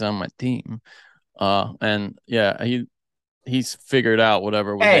that because he's on my team. And yeah, he's figured out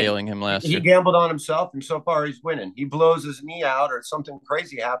whatever was ailing him last year. He gambled on himself, and so far he's winning. He blows his knee out, or something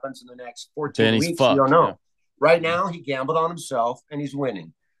crazy happens in the next 14 weeks. You don't know. Yeah. Right now, he gambled on himself, and he's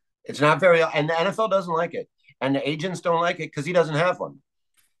winning. It's not very, and the NFL doesn't like it, and the agents don't like it because he doesn't have one.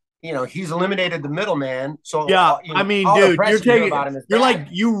 He's eliminated the middleman. So yeah, I mean, dude, you're like,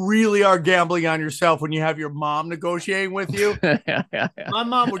 you really are gambling on yourself when you have your mom negotiating with you. Yeah. My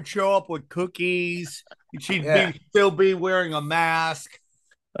mom would show up with cookies. She'd still be wearing a mask.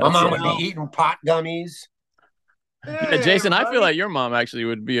 My mom would be eating pot gummies. Yeah, Jason, I feel like your mom actually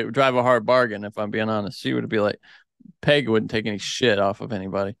would drive a hard bargain. If I'm being honest, she would be like, Peg wouldn't take any shit off of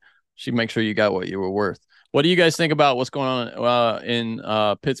anybody. She'd make sure you got what you were worth. What do you guys think about what's going on in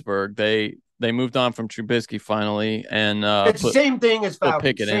Pittsburgh? They moved on from Trubisky finally, and it's the same thing as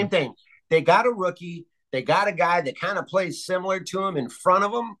Falcons. Same thing. They got a rookie. They got a guy that kind of plays similar to him in front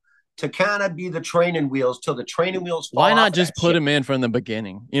of him to kind of be the training wheels till the training wheels fall Why not off just put him in from the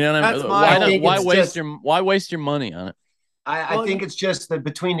beginning? You know what I mean? Why waste your money on it? I think it's just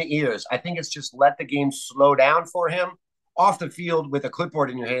between the ears. I think it's just let the game slow down for him. Off the field with a clipboard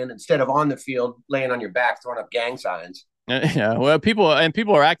in your hand instead of on the field laying on your back throwing up gang signs. Yeah, well, people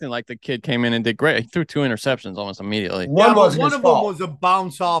are acting like the kid came in and did great. He threw 2 interceptions almost immediately. One of them was a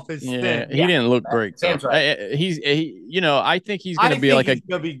bounce off his thing. He didn't look great. Sam's right. I think he's going to be he's going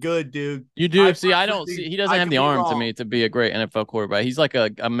to be good, dude. You do? I don't see. He doesn't have the arm to me to be a great NFL quarterback. He's like a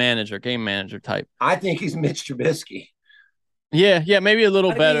game manager type. I think he's Mitch Trubisky. Yeah, maybe a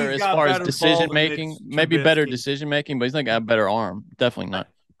little better as far as decision making. Maybe better decision making, but he's not got a better arm. Definitely not.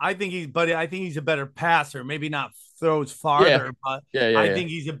 I think he's a better passer. Maybe not throws farther, but I think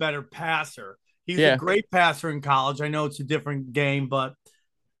he's a better passer. He's a great passer in college. I know it's a different game, but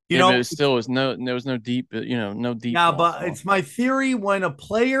but it still was there was no deep, no deep. Yeah, but it's my theory when a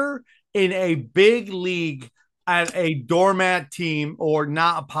player in a big league at a doormat team or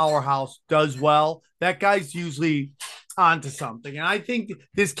not a powerhouse does well, that guy's usually onto something. And I think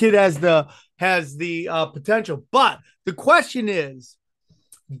this kid has the potential. But the question is,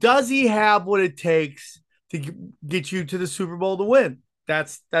 does he have what it takes to get you to the Super Bowl to win?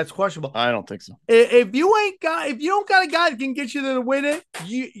 That's questionable. I don't think so. If you don't got a guy that can get you to win it,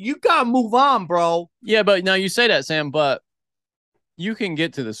 you gotta move on, bro. Yeah, but now you say that, Sam, but you can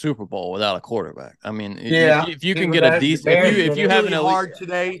get to the Super Bowl without a quarterback. I mean, if you can get a decent, if you have an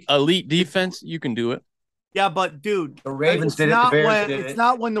elite defense, you can do it. Yeah, but dude, the Ravens did it. The Bears did it. It's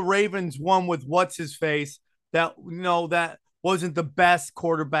not when the Ravens won with what's his face that that wasn't the best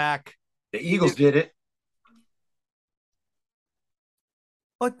quarterback. The Eagles did it.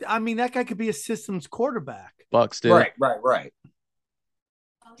 But I mean, that guy could be a systems quarterback. Bucks did. Right.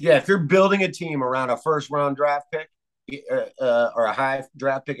 Yeah, if you're building a team around a first-round draft pick or a high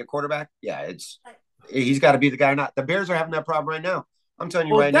draft pick at quarterback, he's got to be the guy. Or not the Bears are having that problem right now. I'm telling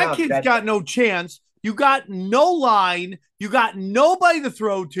you right that now. That kid's got no chance. You got no line. You got nobody to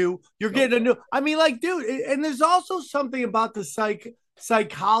throw to. You're getting a new. I mean, like, dude, and there's also something about the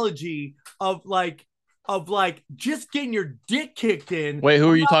psychology of just getting your dick kicked in. Wait, who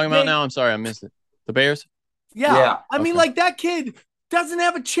are you talking about now? I'm sorry, I missed it. The Bears? Yeah. I mean, like, that kid doesn't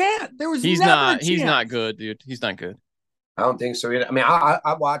have a chance. He's not good, dude. He's not good. I don't think so either. I mean,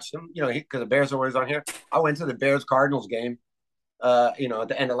 I watched him, because the Bears are always on here. I went to the Bears-Cardinals game, at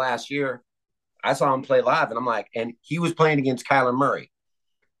the end of last year. I saw him play live, and I'm like, and he was playing against Kyler Murray.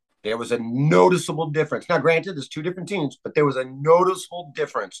 There was a noticeable difference. Now, granted, there's two different teams, but there was a noticeable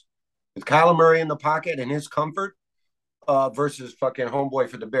difference with Kyler Murray in the pocket and his comfort versus fucking homeboy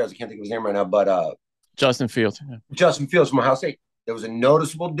for the Bears. I can't think of his name right now, but Justin Fields. Yeah. Justin Fields from Ohio State. There was a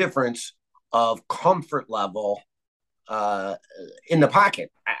noticeable difference of comfort level in the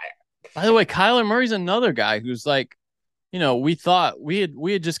pocket. By the way, Kyler Murray's another guy who's like, we thought we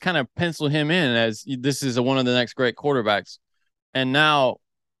had just kind of penciled him in as this is one of the next great quarterbacks, and now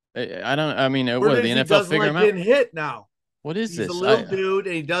the NFL figuring him out. Getting hit now. What is this? He's a little dude,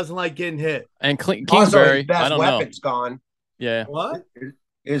 and he doesn't like getting hit. And Kingsbury, his best weapon's gone. Yeah. What?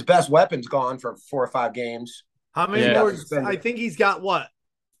 His best weapon's gone for 4 or 5 games. How many more? I think he's got what?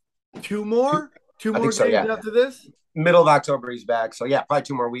 2 more? 2 more games after this? Middle of October, he's back. So, yeah, probably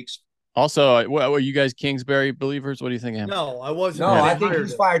 2 more weeks. Also, were you guys Kingsbury believers? What do you think of him? No, I wasn't. No, I think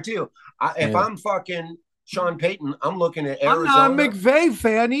he's fired too. If I'm fucking Sean Payton, I'm looking at Arizona. I'm not a McVay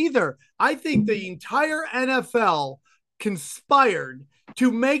fan either. I think the entire NFL conspired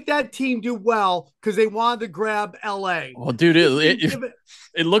to make that team do well because they wanted to grab LA. Well, dude,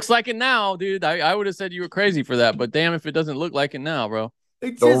 it looks like it now, dude. I would have said you were crazy for that, but damn if it doesn't look like it now, bro.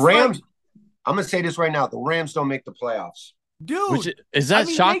 The Rams, I'm going to say this right now. The Rams don't make the playoffs. Dude, is that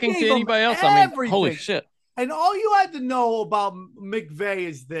shocking to anybody else? I mean, holy shit. And all you had to know about McVay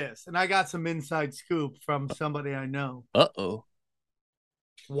is this, and I got some inside scoop from somebody I know. Uh-oh.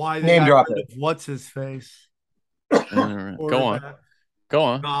 Why they got rid of what's his face? Go on.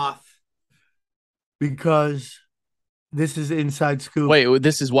 Goff. Because this is inside scoop. Wait,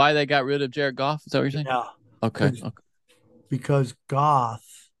 this is why they got rid of Jared Goff? Is that what you're saying? Yeah. Okay. Because Goff.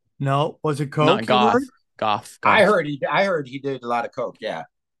 No, was it Coke? Not Goff. Goff. I heard he did a lot of coke. Yeah.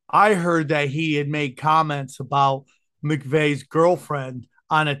 I heard that he had made comments about McVay's girlfriend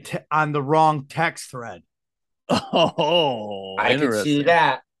on the wrong text thread. Oh, I can see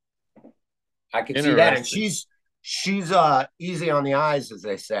that. And she's easy on the eyes, as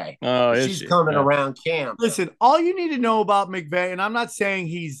they say. Oh, she's coming around camp. Listen, all you need to know about McVay, and I'm not saying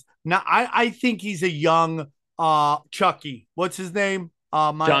he's not. I think he's a young Chucky. What's his name?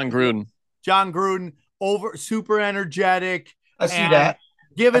 John Gruden. John Gruden. Super energetic. I see that.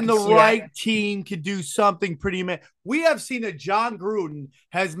 Given the right team, could do something pretty amazing. We have seen that John Gruden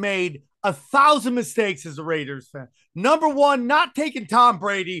has made 1,000 mistakes as a Raiders fan. Number one, not taking Tom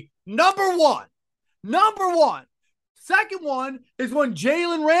Brady. Number one. Second one is when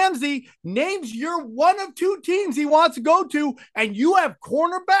Jalen Ramsey names your one of 2 teams he wants to go to, and you have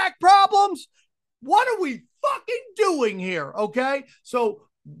cornerback problems. What are we fucking doing here? Okay. So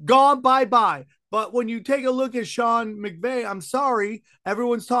gone, bye-bye. But when you take a look at Sean McVay, I'm sorry,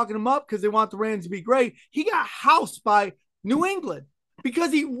 everyone's talking him up because they want the Rams to be great. He got housed by New England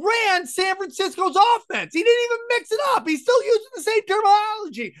because he ran San Francisco's offense. He didn't even mix it up. He's still using the same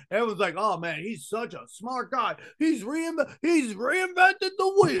terminology. Everyone's like, oh, man, he's such a smart guy. He's reinvented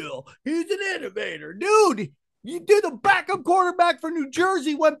the wheel. He's an innovator. Dude, you did the backup quarterback for New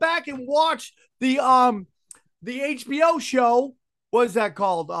Jersey, went back and watched the HBO show. What is that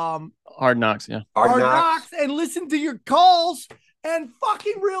called? Hard Knocks, yeah. Hard Knocks, and listen to your calls and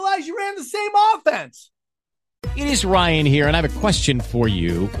fucking realize you ran the same offense. It is Ryan here, and I have a question for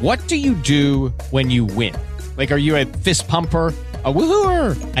you. What do you do when you win? Like, are you a fist pumper, a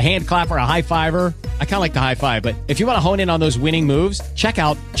woohooer, a hand clapper, a high fiver? I kind of like the high five, but if you want to hone in on those winning moves, check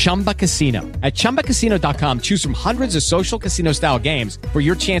out Chumba Casino. At ChumbaCasino.com, choose from hundreds of social casino-style games for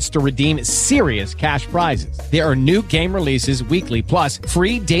your chance to redeem serious cash prizes. There are new game releases weekly, plus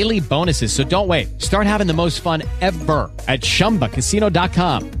free daily bonuses. So don't wait. Start having the most fun ever at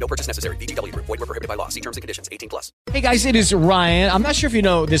ChumbaCasino.com. No purchase necessary. VGW. Void where prohibited by law. See terms and conditions. 18+. Hey, guys, it is Ryan. I'm not sure if you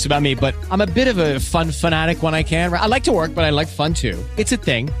know this about me, but I'm a bit of a fun fanatic when I can. I like to work, but I like fun, too. It's a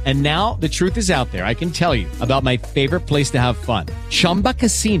thing. And now the truth is out there. I can tell you about my favorite place to have fun. Chumba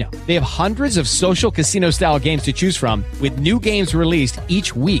Casino. They have hundreds of social casino-style games to choose from with new games released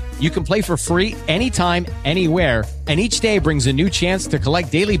each week. You can play for free anytime, anywhere, and each day brings a new chance to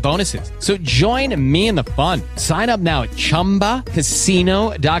collect daily bonuses. So join me in the fun. Sign up now at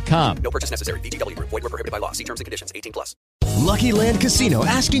ChumbaCasino.com. No purchase necessary. VGW. Void where prohibited by law. See terms and conditions. 18+. Lucky Land Casino,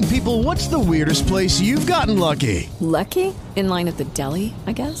 asking people, what's the weirdest place you've gotten lucky? Lucky? In line at the deli,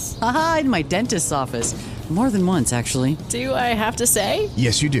 I guess? Aha, in my dentist's office. More than once, actually. Do I have to say?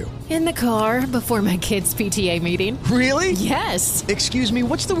 Yes, you do. In the car before my kids' PTA meeting. Really? Yes. Excuse me,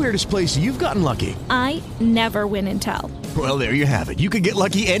 what's the weirdest place you've gotten lucky? I never win and tell. Well, there you have it. You can get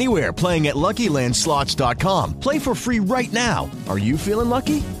lucky anywhere, playing at LuckyLandSlots.com. Play for free right now. Are you feeling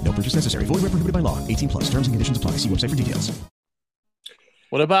lucky? No purchase necessary. Void where prohibited by law. 18+. Terms and conditions apply. See website for details.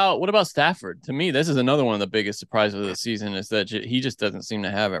 What about Stafford? To me, this is another one of the biggest surprises of the season, is that he just doesn't seem to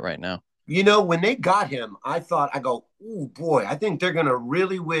have it right now. You know, when they got him, I go, oh boy, I think they're gonna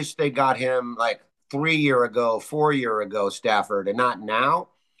really wish they got him like 4 years ago, Stafford, and not now.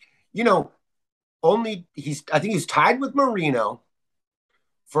 You know, I think he's tied with Marino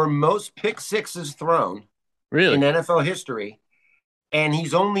for most pick sixes thrown in NFL history. And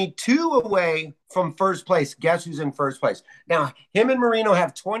he's only 2 away from first place. Guess who's in first place? Now, him and Marino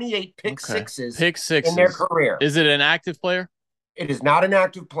have 28 pick sixes in their career. Is it an active player? It is not an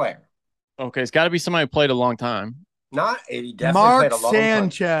active player. Okay, it's got to be somebody who played a long time. He definitely Mark played a long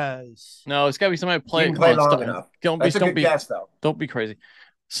Sanchez. time. No, it's got to be somebody who played long enough. That's a good guess, though. Don't be crazy.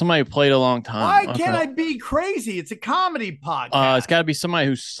 Somebody who played a long time. Why can't I be crazy? It's a comedy podcast. It's got to be somebody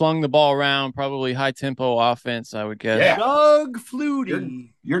who slung the ball around, probably high tempo offense, I would guess. Yeah. Doug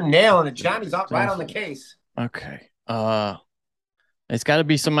Flutie. You're nailing it. Johnny's right on the case. Okay. It's got to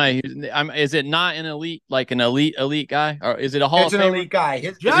be somebody. Is it not an elite guy, or is it a Hall of Famer? It's an elite guy.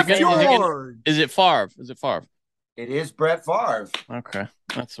 Jeff George. Is it Favre? It is Brett Favre. Okay,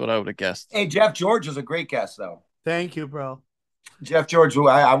 that's what I would have guessed. Hey, Jeff George is a great guess, though. Thank you, bro. Jeff George,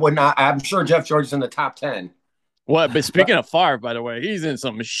 I would not. I'm sure Jeff George is in the top 10. What? But speaking of Favre, by the way, he's in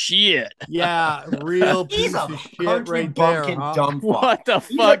some shit. Yeah, real piece of shit right there. Huh? Dumb fuck. What the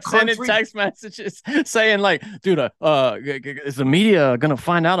fuck? Sending text messages saying like, dude, is the media gonna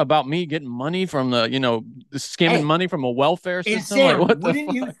find out about me getting money from skimming money from a welfare system? Sam, like,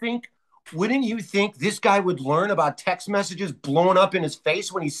 wouldn't you think this guy would learn about text messages blowing up in his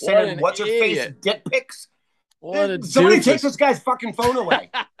face when he's sending what's her face dick pics? Somebody takes this guy's fucking phone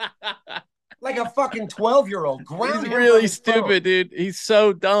away. Like a fucking 12-year-old. He's really stupid, dude. He's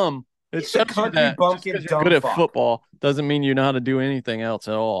so dumb. It shows you that just because you're good at football doesn't mean you know how to do anything else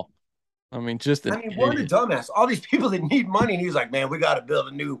at all. I mean, what a dumbass. All these people that need money, and he's like, man, we got to build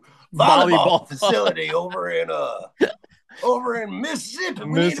a new volleyball facility over in Mississippi.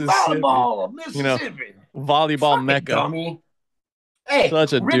 We need a volleyball, Mississippi. Volleyball fucking mecca. Dummy. Hey,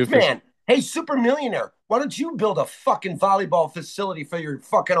 such a rich doofus. Man. Hey, super millionaire. Why don't you build a fucking volleyball facility for your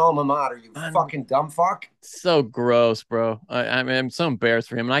fucking alma mater, you fucking dumb fuck? So gross, bro. I mean, I'm so embarrassed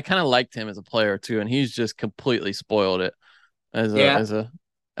for him. And I kind of liked him as a player, too. And he's just completely spoiled it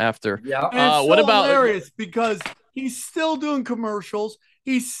after. Yeah. And what about hilarious because he's still doing commercials.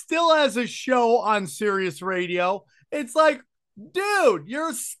 He still has a show on Sirius Radio. It's like, dude, you're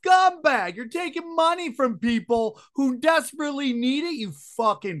a scumbag. You're taking money from people who desperately need it, you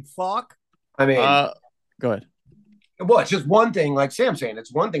fucking fuck. I mean, go ahead. Well, it's just one thing, like Sam's saying,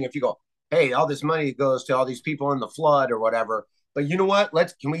 it's one thing if you go, hey, all this money goes to all these people in the flood or whatever. But you know what?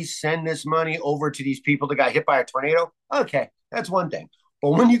 Can we send this money over to these people that got hit by a tornado? Okay, that's one thing.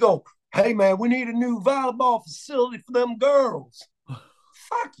 But when you go, hey, man, we need a new volleyball facility for them girls.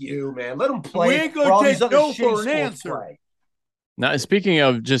 Fuck you, man. Let them play. We ain't going to take no for an answer. Play. Now, speaking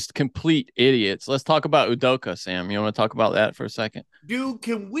of just complete idiots, let's talk about Udoka, Sam. You want to talk about that for a second? Dude,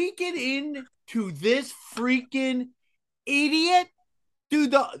 can we get into this freaking idiot?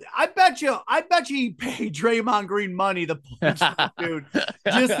 Dude, I bet you he paid Draymond Green money to punch this dude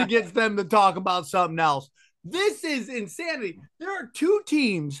just to get them to talk about something else. This is insanity. There are two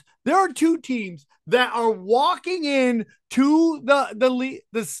teams that are walking in to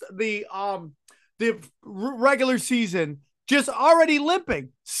the regular season just already limping.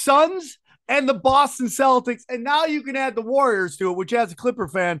 Suns and the Boston Celtics, and now you can add the Warriors to it, which as a Clipper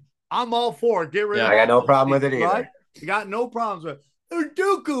fan, I'm all for it. Get rid of it. I got no problem with it either. Right? You got no problems with it.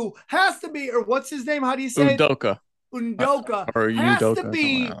 Udoka has to be, or what's his name? How do you say Udoka. Udoka or has Udoka, to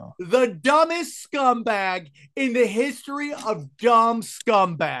be the dumbest scumbag in the history of dumb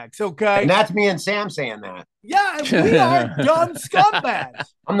scumbags, okay? And that's me and Sam saying that. Yeah, and we are dumb scumbags.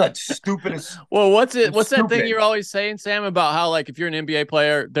 I'm the stupidest. Well, what's that thing you're always saying, Sam, about how, like, if you're an NBA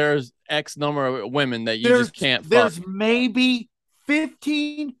player, there's X number of women that you just can't fuck? There's maybe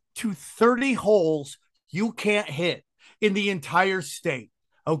 15 to 30 holes you can't hit in the entire state,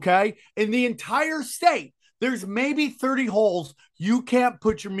 okay? In the entire state. There's maybe 30 holes you can't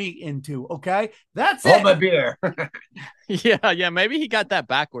put your meat into, okay? That's Hold it. my beer. Yeah. Maybe he got that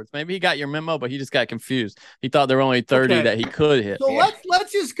backwards. Maybe he got your memo, but he just got confused. He thought there were only 30 that he could hit. So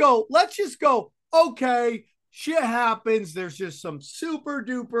let's just go. Let's just go. Okay, shit happens. There's just some super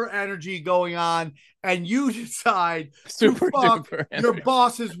duper energy going on, and you decide to fuck your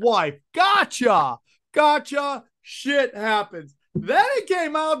boss's wife. Gotcha. Shit happens. Then it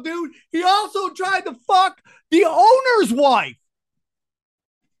came out, dude. He also tried to fuck the owner's wife.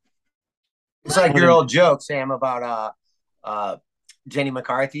 It's like your old joke, Sam, about Jenny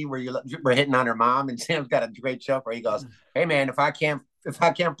McCarthy, where you were hitting on her mom, and Sam's got a great joke where he goes, "Hey man, if I can't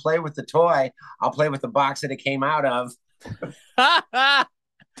play with the toy, I'll play with the box that it came out of." I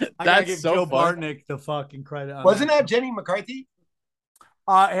gotta give so Joe fun. Bartnick the fucking credit. On Wasn't that Jenny McCarthy?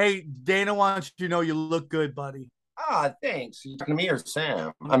 Hey, Dana wants you to know you look good, buddy. Ah, thanks. You talking to me or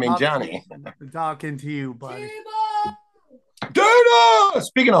Sam? I mean, Johnny. I'm talking to you, buddy. Dana!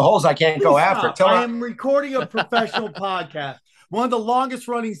 Speaking of holes I can't go after. I am recording a professional podcast. One of the longest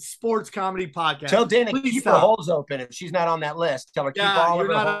running sports comedy podcasts. Tell Dana keep her holes open. If she's not on that list, tell her keep all of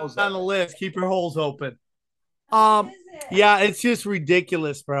her holes on the list. Keep her holes open. Yeah, it's just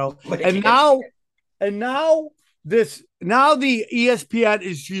ridiculous, bro. And now the ESPN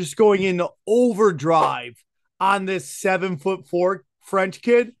is just going into overdrive on this 7'4" French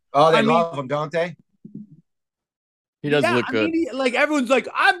kid. Oh, they love him, don't they? He does look good. Like everyone's like,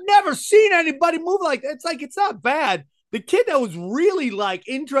 I've never seen anybody move like that. It's like it's not bad. The kid that was really like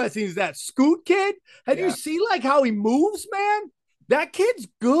interesting is that Scoot kid. Have you seen like how he moves, man? That kid's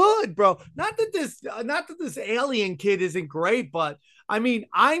good, bro. Not that this alien kid isn't great, but I mean,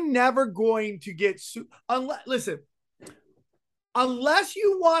 I'm never going to get unless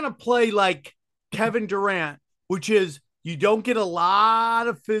you want to play like Kevin Durant, which is you don't get a lot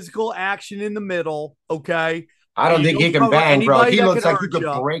of physical action in the middle, okay? I don't think he can bang, bro. He looks like you could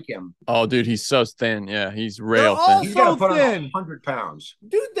break him. Oh, dude, he's so thin. Yeah, he's rail thin. He's got to put on 100 pounds.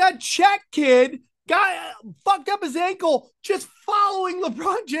 Dude, that Czech kid fucked up his ankle just following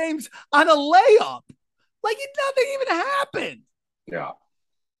LeBron James on a layup. Like nothing even happened. Yeah.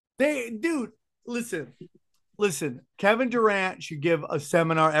 Dude, listen. Kevin Durant should give a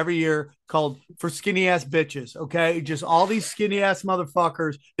seminar every year called For Skinny Ass Bitches, okay? Just all these skinny ass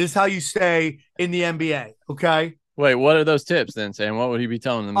motherfuckers. This is how you stay in the NBA, okay? Wait, what are those tips then, Sam? What would he be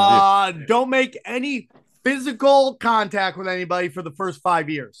telling them to do? Don't make any physical contact with anybody for the first 5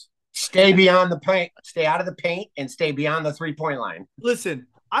 years. Stay beyond the paint. Stay out of the paint and stay beyond the 3-point line. Listen,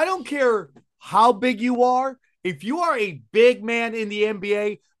 I don't care how big you are. If you are a big man in the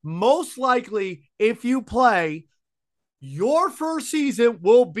NBA, most likely, if you play, your first season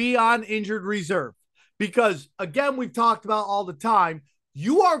will be on injured reserve. Because, again, we've talked about all the time,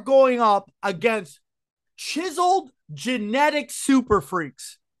 you are going up against chiseled genetic super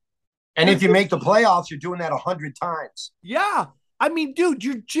freaks. And if you make the playoffs, you're doing that 100 times. Yeah. I mean, dude,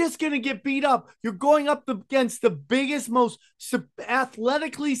 you're just going to get beat up. You're going up against the biggest, most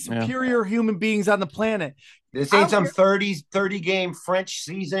athletically superior human beings on the planet. This ain't some 30-game French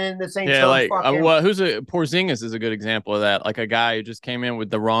season. This ain't Porzingis is a good example of that. Like a guy who just came in with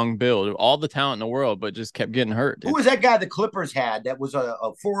the wrong build, all the talent in the world, but just kept getting hurt. Dude. Who was that guy the Clippers had that was a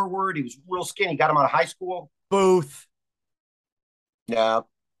forward? He was real skinny. Got him out of high school. Booth. Yeah.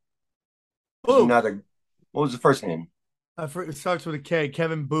 Booth. What was the first name? It starts with a K.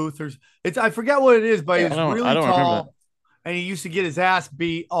 Kevin Booth. I forget what it is, but he was really tall, and he used to get his ass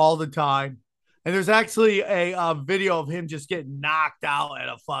beat all the time. And there's actually a video of him just getting knocked out at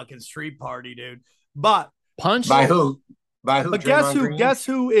a fucking street party, dude. But by who? But guess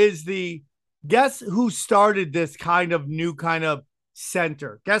who started this kind of new kind of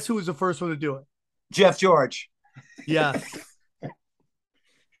center? Guess who was the first one to do it? Jeff George. Yes.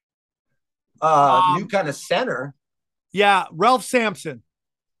 New kind of center. Yeah, Ralph Sampson.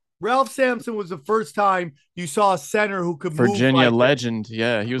 Ralph Sampson was the first time you saw a center who could Virginia move like legend.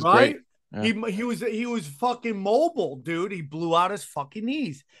 Yeah, he was great. Yeah. He was fucking mobile, dude. He blew out his fucking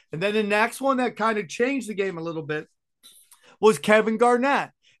knees. And then the next one that kind of changed the game a little bit was Kevin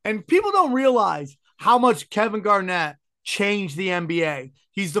Garnett. And people don't realize how much Kevin Garnett changed the NBA.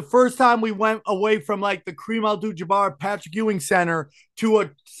 He's the first time we went away from like the Kareem Abdul-Jabbar, Patrick Ewing center to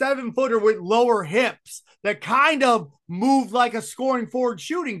a 7-footer with lower hips that kind of moved like a scoring forward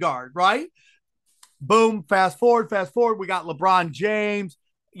shooting guard, right? Boom, fast forward. We got LeBron James.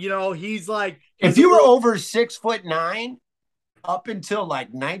 You know, he's like... If you were over 6'9" up until like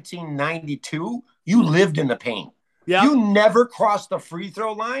 1992, you lived in the paint. Yeah. You never crossed the free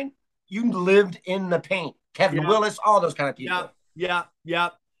throw line. You lived in the paint. Kevin Willis, all those kind of people. Yeah.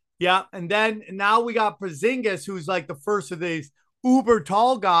 Yeah, and then now we got Porzingis, who's like the first of these uber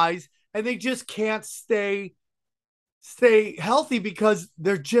tall guys, and they just can't stay healthy because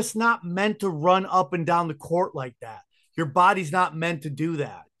they're just not meant to run up and down the court like that. Your body's not meant to do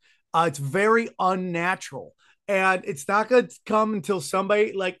that. It's very unnatural. And it's not going to come until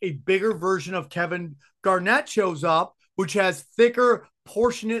somebody like a bigger version of Kevin Garnett shows up, which has thicker,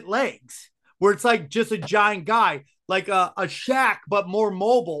 proportionate legs, where it's like just a giant guy, like a Shaq, but more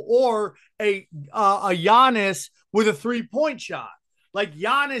mobile, or a Giannis with a 3-point shot. Like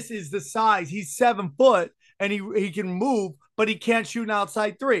Giannis is the size. He's 7 foot and he can move, but he can't shoot an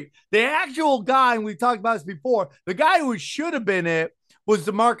outside three. The actual guy, and we talked about this before, the guy who should have been it was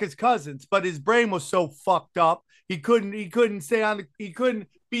DeMarcus Cousins, but his brain was so fucked up. He couldn't stay on. He couldn't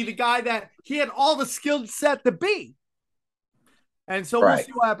be the guy that he had all the skill set to be. And so we'll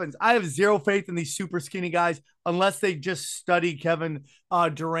see what happens. I have zero faith in these super skinny guys unless they just study Kevin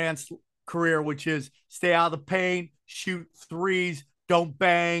Durant's career, which is stay out of the paint, shoot threes, don't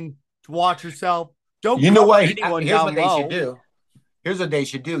bang, watch yourself. Don't. You know what? Here's what they should do. Here's what they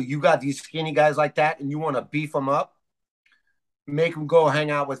should do. You got these skinny guys like that, and you want to beef them up. Make them go hang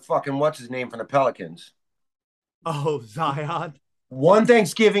out with fucking what's his name from the Pelicans. Oh, Zion. One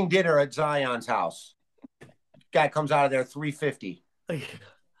Thanksgiving dinner at Zion's house. Guy comes out of there 350.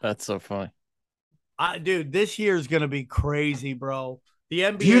 That's so funny. Dude, this year is going to be crazy, bro. The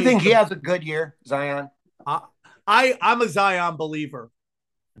NBA. Do you think he has a good year, Zion? I'm a Zion believer.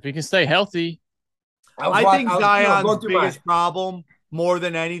 If he can stay healthy. I think Zion's biggest problem more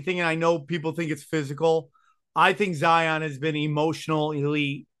than anything, and I know people think it's physical, I think Zion has been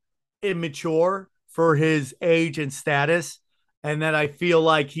emotionally immature for his age and status. And that I feel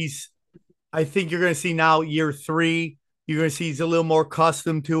like I think you're going to see now year 3, you're going to see he's a little more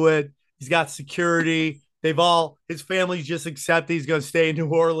accustomed to it. He's got security. His family's just accepted he's going to stay in New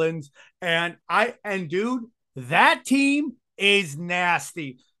Orleans. And dude, that team is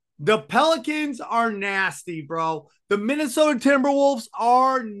nasty. The Pelicans are nasty, bro. The Minnesota Timberwolves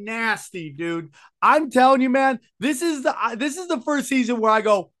are nasty, dude. I'm telling you, man, this is the first season where I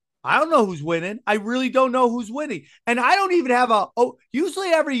go, I don't know who's winning. I really don't know who's winning. And I don't even have usually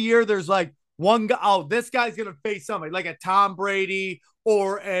every year there's like one guy, this guy's going to face somebody like a Tom Brady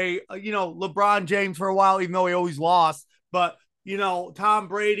or a LeBron James for a while, even though he always lost. But, Tom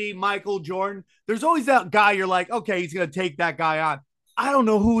Brady, Michael Jordan, there's always that guy you're like, okay, he's going to take that guy on. I don't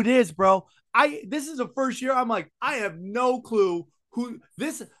know who it is, bro. This is the first year I'm like, I have no clue who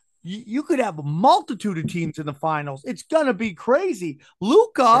this. You could have a multitude of teams in the finals. It's gonna be crazy.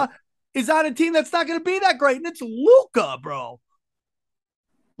 Luka is on a team that's not gonna be that great, and it's Luka, bro.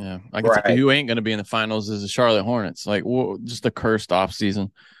 Yeah, I can tell you who ain't gonna be in the finals is the Charlotte Hornets. Like, just a cursed off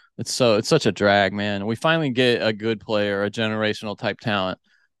season. It's such a drag, man. We finally get a good player, a generational type talent,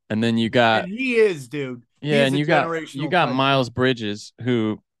 and then you got he is, dude. Yeah, and you got Miles Bridges,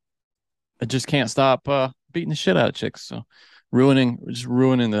 who just can't stop beating the shit out of chicks. So ruining the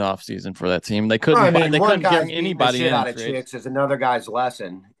offseason for that team. They couldn't get anybody shit in. Out of chicks is another guy's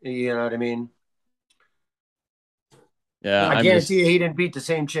lesson. You know what I mean? Yeah, I guarantee you he didn't beat the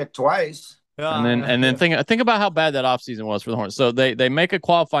same chick twice. And then think about how bad that offseason was for the Hornets. So they make a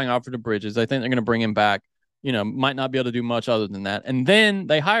qualifying offer to Bridges. I think they're going to bring him back. Might not be able to do much other than that. And then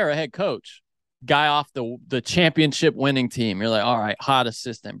they hire a head coach, guy off the championship winning team. You're like, all right, hot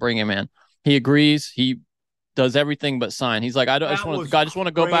assistant, bring him in. He agrees. He does everything but sign. He's like, I just want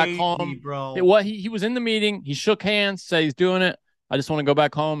to go back home. Bro. He was in the meeting. He shook hands, said he's doing it. I just want to go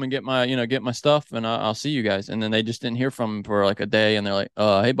back home and get my stuff, and I'll see you guys. And then they just didn't hear from him for like a day, and they're like,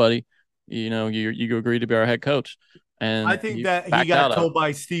 hey buddy, you agreed to be our head coach. And I think that he got told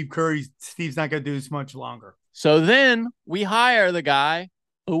by Steve Curry, Steve's not going to do this much longer. So then we hire the guy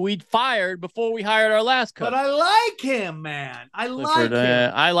who we fired before we hired our last coach. But I like him, man. I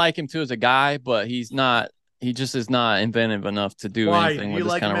like him too as a guy, but he's not. He just is not inventive enough to do anything with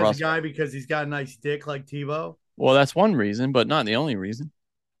this kind of roster. You like him as a guy because he's got a nice dick like Tebow? Well, that's one reason, but not the only reason.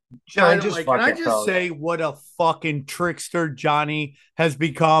 Can I just say what a fucking trickster Johnny has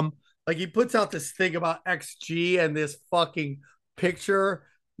become? Like, he puts out this thing about XG and this fucking picture.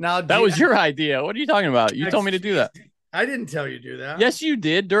 Now that was your idea. What are you talking about? You told me to do that. I didn't tell you to do that. Yes, you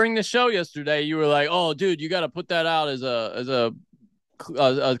did. During the show yesterday, you were like, "Oh, dude, you got to put that out as a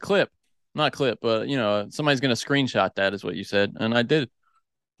clip, not clip, but somebody's gonna screenshot that," is what you said, and I did.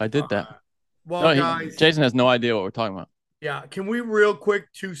 I did that. Well, guys, Jason has no idea what we're talking about. Yeah, can we real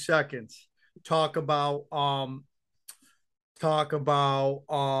quick 2 seconds talk about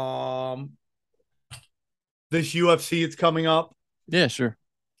this UFC that's coming up? Yeah, sure.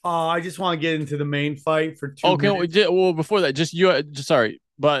 I just want to get into the main fight for 2 minutes. Well, before that,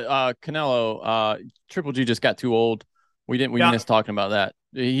 But Canelo, Triple G just got too old. We missed talking about that.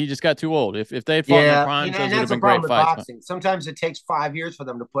 He just got too old. If they had fought in their primes, those would have been great fights. Boxing. Sometimes it takes 5 years for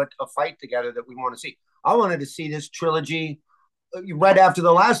them to put a fight together that we want to see. I wanted to see this trilogy right after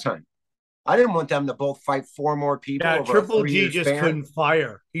the last time. I didn't want them to both fight 4 more people. Yeah, Triple G just couldn't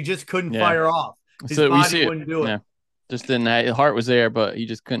fire. He just couldn't fire off. His body wouldn't do it. Yeah. Just didn't. His heart was there, but he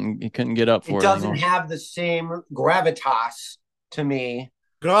just couldn't. He couldn't get up for it. It doesn't have the same gravitas to me.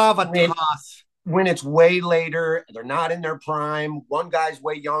 Gravitas. When it's way later, they're not in their prime. One guy's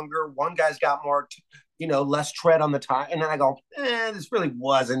way younger. One guy's got more, less tread on the tire. And then I go, this really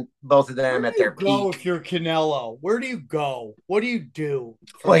wasn't both of them at their peak. Where do you go if you're Canelo? Where do you go? What do you do?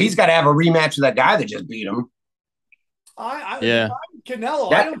 Well, he's got to have a rematch with that guy that just beat him. I'm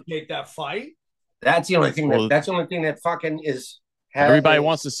Canelo. I don't take that fight. That's the only thing that's the only thing that fucking is. Everybody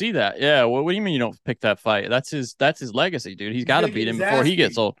wants to see that. Yeah. What do you mean you don't pick that fight? That's his legacy, dude. He's got to beat him before he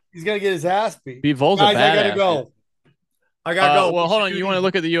gets old. He's got to get his ass beat. Bivol a badass. I got to go. I got to go. Well, hold on. You want to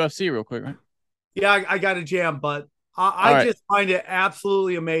look at the UFC real quick, right? Yeah, I got to jam, but I just find it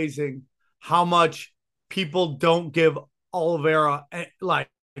absolutely amazing how much people don't give Oliveira, like,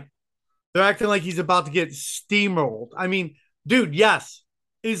 they're acting like he's about to get steamrolled. I mean, dude, yes.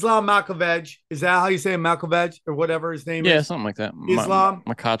 Islam Makhachev, is that how you say it? Makhachev or whatever his name is? Yeah, something like that. Islam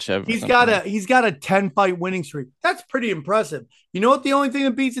Makhachev. He's got a 10-fight winning streak. That's pretty impressive. You know what the only thing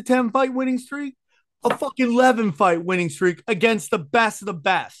that beats a 10-fight winning streak? A fucking 11-fight winning streak against the best of the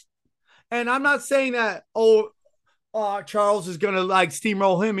best. And I'm not saying that Charles is gonna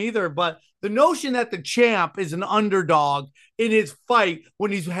steamroll him either, but the notion that the champ is an underdog in his fight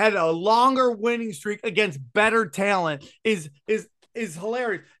when he's had a longer winning streak against better talent is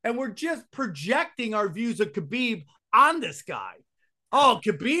hilarious. And we're just projecting our views of Khabib on this guy. Oh,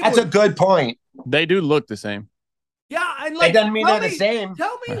 Khabib. That's a good point. They do look the same. Yeah. And it doesn't mean they're the same.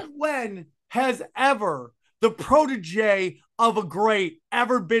 Tell me when has ever the protege of a great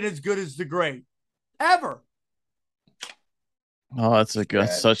ever been as good as the great? Ever. Oh, that's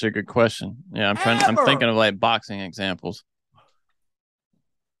such a good question. Yeah. I'm thinking of boxing examples.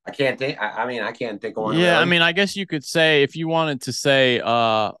 I can't think. I can't think of one. Yeah, I guess you could say if you wanted to say,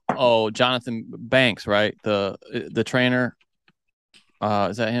 Jonathan Banks, right? The trainer.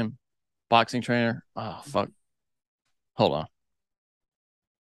 Is that him? Boxing trainer. Oh fuck. Hold on.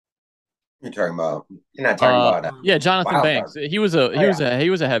 You're not talking about. Yeah, Jonathan Banks. He was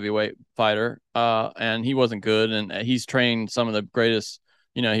a heavyweight fighter. And he wasn't good, and he's trained some of the greatest.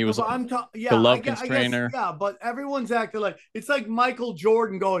 He was Golovkin's trainer. Yeah, but everyone's acting like it's like Michael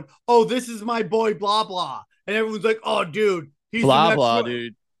Jordan going, "Oh, this is my boy, blah blah," and everyone's like, "Oh, dude, he's blah blah,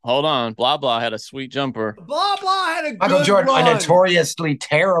 dude." Hold on, blah blah had a sweet jumper. Blah blah had a Michael good Jordan, run. a notoriously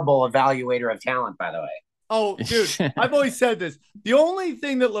terrible evaluator of talent, by the way. Oh, dude, I've always said this. The only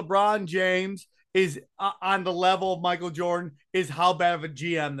thing that LeBron James is on the level of Michael Jordan is how bad of a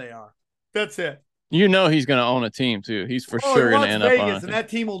GM they are. That's it. He's going to own a team too. He's for sure going to end up on it. And that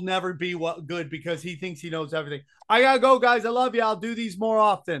team will never be good because he thinks he knows everything. I gotta go, guys. I love you. I'll do these more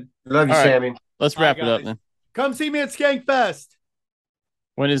often. Love you, Sammy. Let's wrap it up then. Come see me at Skankfest.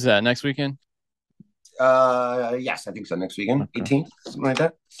 When is that? Next weekend? Yes, I think so. Next weekend, 18th, something like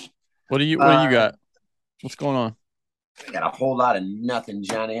that. What do you got? What's going on? I got a whole lot of nothing,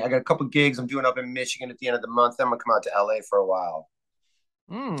 Johnny. I got a couple gigs I'm doing up in Michigan at the end of the month. Then I'm gonna come out to LA for a while.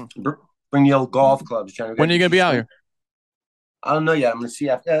 Bring the old golf clubs, Johnny. When are you gonna be out here? I don't know yet. I'm gonna see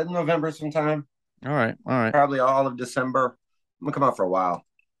after November sometime. All right. Probably all of December. I'm gonna come out for a while.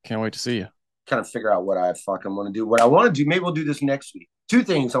 Can't wait to see you. Kind of figure out what I fucking want to do. What I want to do, maybe we'll do this next week. 2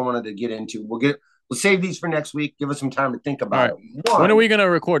 things I wanted to get into. We'll save these for next week. Give us some time to think about it. When are we gonna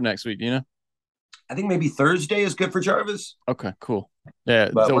record next week? Do you know? I think maybe Thursday is good for Jarvis. Okay, cool.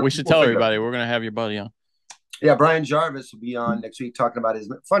 Yeah, so we should tell everybody we're gonna have your buddy on. Yeah, Brian Jarvis will be on next week talking about his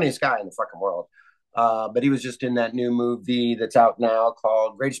funniest guy in the fucking world. But he was just in that new movie that's out now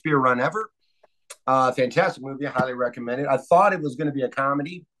called Greatest Beer Run Ever. Fantastic movie. I highly recommend it. I thought it was going to be a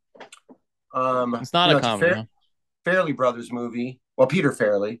comedy. It's not a comedy. Fairley Brothers movie. Well, Peter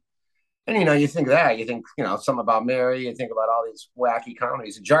Fairley. And, you think of that. You think, something about Mary. You think about all these wacky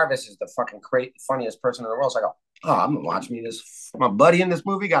comedies. And Jarvis is the fucking funniest person in the world. So I go, I'm going to watch my buddy in this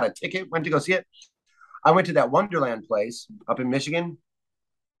movie. Got a ticket. Went to go see it. I went to that Wonderland place up in Michigan.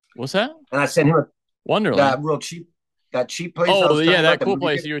 What's that? And I sent him Wonderland. That cheap place. Oh, yeah, that cool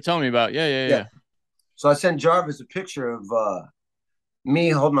place you were telling me about. Yeah. So I sent Jarvis a picture of me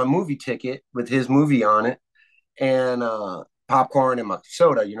holding my movie ticket with his movie on it and popcorn and my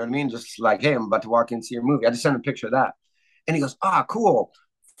soda, you know what I mean? Just like, hey, I'm about to walk in and see your movie. I just sent a picture of that. And he goes, cool.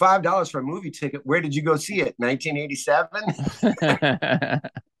 $5 for a movie ticket. Where did you go see it? 1987.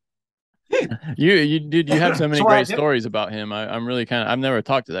 You have so many great stories about him. I'm really I've never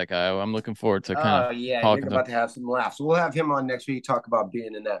talked to that guy. I'm looking forward to talking you're about to have some laughs. We'll have him on next week, talk about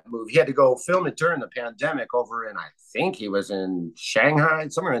being in that movie. He had to go film it during the pandemic over in, I think he was in Shanghai,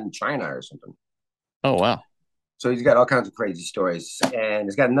 somewhere in China or something. Oh, wow. So he's got all kinds of crazy stories. And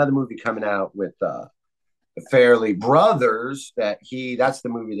he's got another movie coming out with the Fairley brothers that's the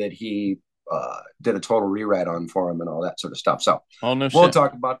movie that he did a total rewrite on for him and all that sort of stuff. So we'll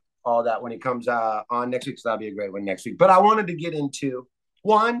talk about all that when he comes on next week, so that'll be a great one next week. But I wanted to get into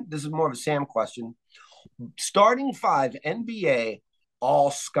one. This is more of a Sam question. Starting 5 NBA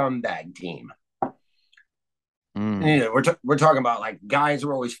all scumbag team. We're talking about like guys who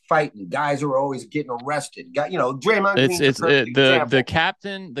are always fighting, guys who are always getting arrested. Draymond Green's the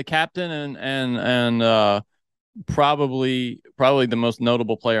captain and probably the most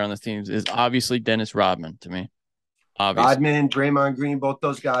notable player on this team is obviously Dennis Rodman to me. Obviously. Rodman, Draymond Green, both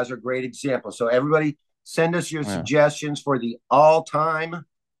those guys are great examples. So everybody send us your suggestions for the all-time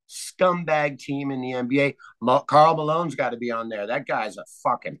scumbag team in the NBA. Karl Malone's got to be on there. That guy's a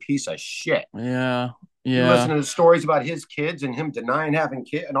fucking piece of shit. Yeah. You listen to the stories about his kids and him denying having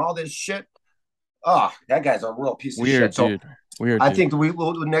kids and all this shit. Oh, that guy's a real piece of shit. So I think we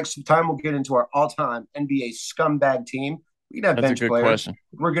will next time we'll get into our all-time NBA scumbag team. We can have bench players. Question.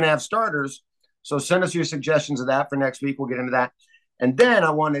 We're going to have starters. So send us your suggestions of that for next week. We'll get into that. And then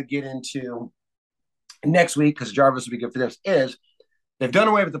I want to get into next week, because Jarvis will be good for this, is they've done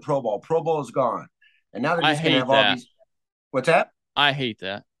away with the Pro Bowl. Pro Bowl is gone. And now they're just going to have all these. What's that? I hate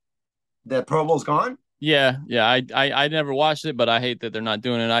that. The Pro Bowl's gone? Yeah. I never watched it, but I hate that they're not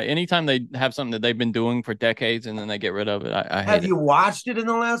doing it. Anytime they have something that they've been doing for decades and then they get rid of it, I hate it. Have you watched it in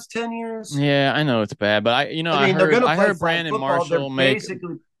the last 10 years? Yeah, I know it's bad, but I heard Brandon Marshall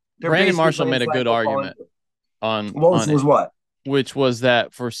Brandon Marshall made a good argument which was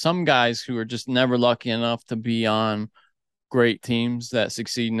that for some guys who are just never lucky enough to be on great teams that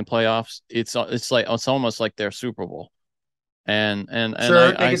succeed in the playoffs, it's almost like their Super Bowl. And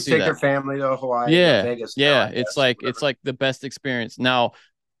sure, they can take their family to Hawaii, Vegas. It's like the best experience. Now,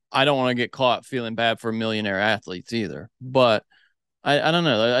 I don't want to get caught feeling bad for millionaire athletes either, but I don't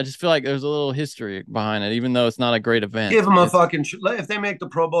know. I just feel like there's a little history behind it, even though it's not a great event. Give them if they make the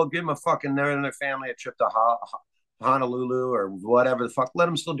Pro Bowl, give them a fucking their and their family a trip to Honolulu or whatever the fuck. Let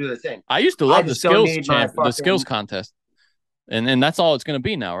them still do their thing. I used to love the skills contest, and that's all it's going to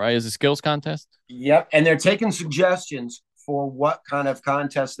be now, right? Is a skills contest? Yep, and they're taking suggestions for what kind of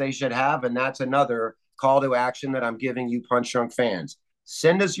contest they should have, and that's another call to action that I'm giving you, Punch Drunk fans.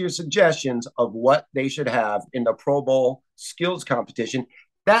 Send us your suggestions of what they should have in the Pro Bowl skills competition.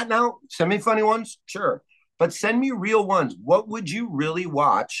 Send me funny ones, sure, but send me real ones. What would you really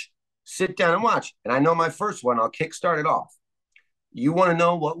watch? Sit down and watch. And I know my first one, I'll kickstart it off. You want to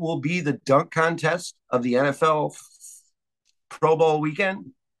know what will be the dunk contest of the NFL Pro Bowl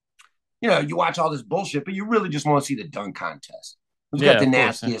weekend? You watch all this bullshit, but you really just want to see the dunk contest. Who's got the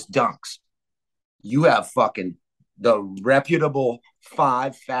nastiest dunks? You have fucking the reputable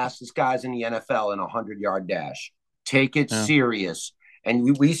 5 fastest guys in the NFL in a 100-yard dash. Take it serious.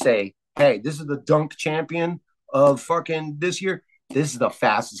 And we say, hey, this is the dunk champion of fucking this year. This is the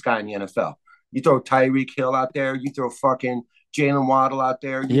fastest guy in the NFL. You throw Tyreek Hill out there. You throw fucking Jalen Waddle out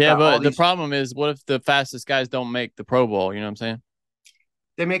there. But the problem is, what if the fastest guys don't make the Pro Bowl? You know what I'm saying?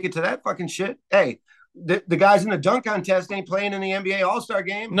 They make it to that fucking shit. Hey, the guys in the dunk contest ain't playing in the NBA All-Star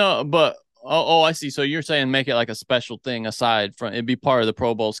game. No, but I see. So you're saying make it like a special thing aside from it'd be part of the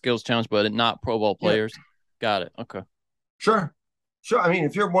Pro Bowl skills challenge, but not Pro Bowl players. Yeah. Got it. Okay. Sure. I mean,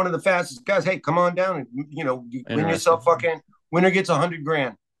 if you're one of the fastest guys, hey, come on down and you win yourself fucking winner gets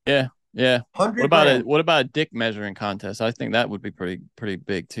 $100,000. Yeah. $100,000. What about a dick measuring contest? I think that would be pretty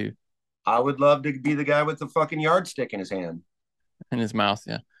big too. I would love to be the guy with the fucking yardstick in his hand. In his mouth,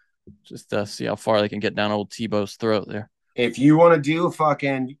 yeah. Just see how far they can get down old Tebow's throat there. If you want to do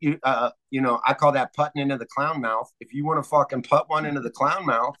fucking, I call that putting into the clown mouth. If you want to fucking put one into the clown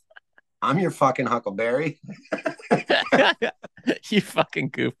mouth, I'm your fucking Huckleberry. You fucking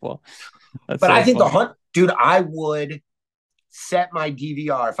goofball. But I think dude, I would set my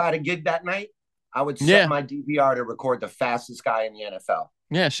DVR. If I had a gig that night, I would set my DVR to record the fastest guy in the NFL.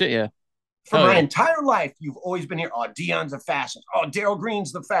 Yeah, shit, yeah. For my entire life, you've always been here. Oh, Deion's the fastest. Oh, Daryl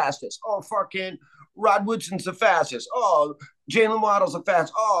Green's the fastest. Oh, fucking Rod Woodson's the fastest. Oh, Jalen Waddle's the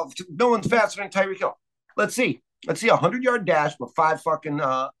fastest. Oh, no one's faster than Tyreek Hill. Let's see a 100-yard dash with 5 fucking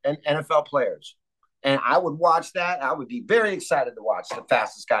NFL players. And I would watch that. I would be very excited to watch the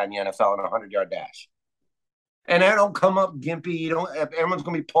fastest guy in the NFL in a 100-yard dash. And I don't come up gimpy. You don't. Everyone's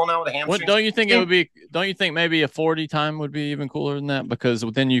going to be pulling out with a hamstring. What don't you think it would be? Don't you think maybe a 40 time would be even cooler than that? Because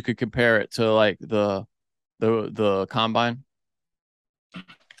then you could compare it to like the combine.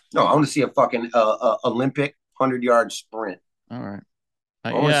 No, I want to see a fucking Olympic 100-yard sprint. All right.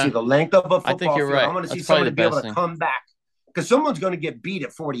 I want to see the length of a football I think you're field. right. I want to see someone be able to come back, because someone's going to get beat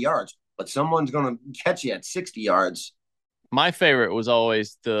at 40 yards, but someone's going to catch you at 60 yards. My favorite was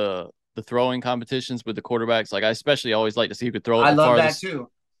always the throwing competitions with the quarterbacks. Like I especially always like to see who could throw it. I love that too.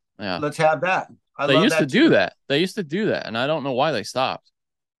 Yeah, let's have that. They used to do that. They used to do that, and I don't know why they stopped.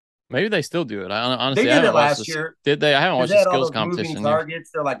 Maybe they still do it. I honestly, they did it last year. Did they? I haven't watched the skills competition. Moving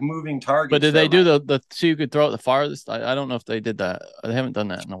targets. They're like moving targets. But did they do the so you could throw it the farthest? I don't know if they did that. They haven't done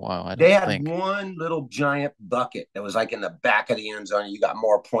that in a while. They had one little giant bucket that was like in the back of the end zone. You got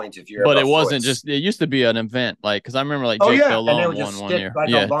more points if you're. But it wasn't just. It used to be an event, like because I remember like Jake Bell won one year. Like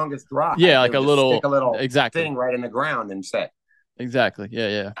the longest drop. Yeah, like a little exactly thing right in the ground and set. Exactly.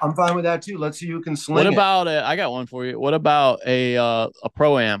 Yeah. I'm fine with that too. Let's see who can sling. What about I got one for you. What about a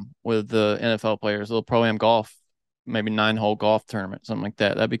pro-am with the NFL players, a little pro-am golf, maybe 9-hole golf tournament, something like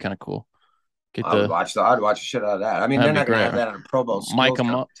that. That'd be kind of cool. I'd watch the shit out of that. I mean, they're not going to have that on a Pro Bowl. Mic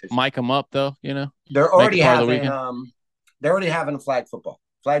them up though. You know, they're already having flag football.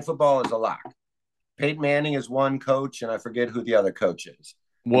 Flag football is a lock. Peyton Manning is one coach, and I forget who the other coach is.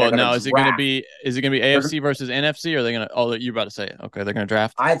 Well, now is it going to be AFC versus NFC? Or are they going to? Oh, you're about to say it. Okay, they're going to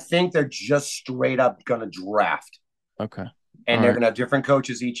draft. I think they're just straight up going to draft. Okay, and they're going to have different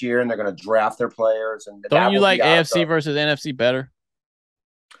coaches each year, and they're going to draft their players. And don't you like AFC versus NFC better?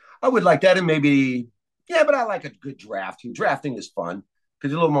 I would like that, and maybe but I like a good drafting. Drafting is fun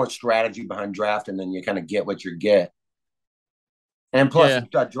because there's a little more strategy behind draft, and then you kind of get what you get. And plus,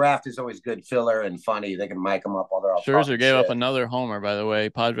 draft is always good filler and funny. They can mic them up while they're all. Scherzer gave up another homer, by the way.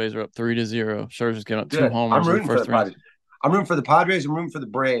 Padres are up 3-0. Scherzer's giving up 2 homers. I'm rooting for the Padres. I'm rooting for the Padres. I'm rooting for the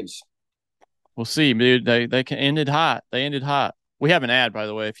Braves. We'll see, dude. They ended hot. They ended hot. We have an ad, by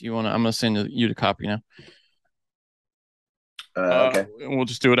the way. If you want to, I'm gonna send you the copy now. Okay. We'll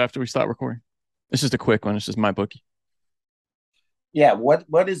just do it after we stop recording. It's just a quick one. It's just my bookie. Yeah.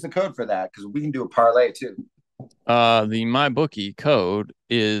 What is the code for that? Because we can do a parlay too. The MyBookie code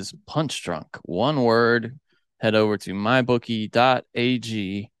is Punch Drunk. One word. Head over to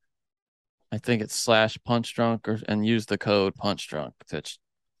mybookie.ag. I think it's /Punch Drunk and use the code Punch Drunk to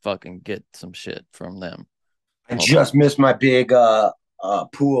fucking get some shit from them. I just missed my big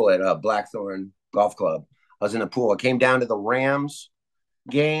pool at Blackthorn Golf Club. I was in the pool. I came down to the Rams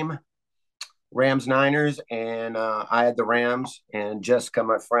game, Rams-Niners, and I had the Rams, and Jessica,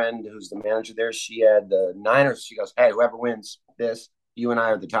 my friend, who's the manager there, she had the Niners. She goes, hey, whoever wins this, you and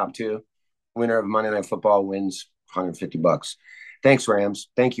I are the top two. Winner of Monday Night Football wins $150. Thanks, Rams.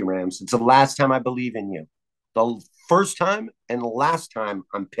 Thank you, Rams. It's the last time I believe in you. The first time and the last time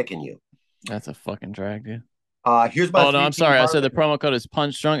I'm picking you. That's a fucking drag, dude. Here's my. Oh no, I'm sorry. I said the promo code is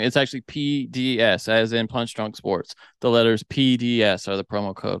Punch Drunk. It's actually PDS, as in Punch Drunk Sports. The letters PDS are the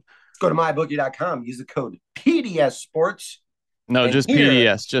promo code. Go to mybookie.com. Use the code PDS Sports. No, just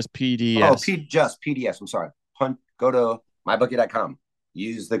PDS. Just PDS. Oh, just PDS. I'm sorry. Go to mybookie.com.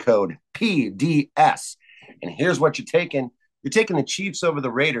 Use the code PDS. And here's what you're taking. You're taking the Chiefs over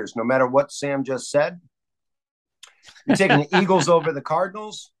the Raiders, no matter what Sam just said. You're taking the Eagles over the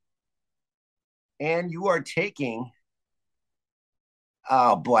Cardinals. And you are taking,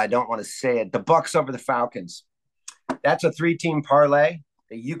 oh boy, I don't want to say it, the Bucks over the Falcons. That's a 3-team parlay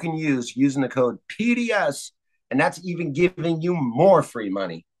that you can use using the code PDS, and that's even giving you more free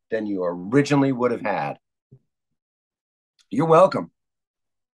money than you originally would have had. You're welcome.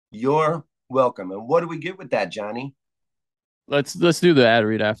 You're welcome. And what do we get with that, Johnny? Let's do the ad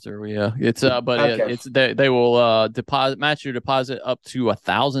read after we it's but okay. They will match your deposit up to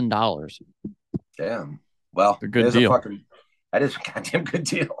 $1,000. Damn. Well, a good deal. That is a goddamn good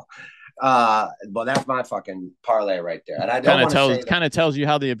deal. Well, that's my fucking parlay right there. And I kind of tells you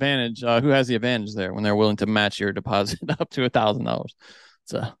how the advantage, who has the advantage there when they're willing to match your deposit up to $1,000.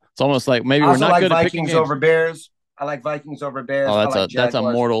 So it's almost like maybe we're not good at picking Vikings over Bears. I like Vikings over Bears. Oh, that's a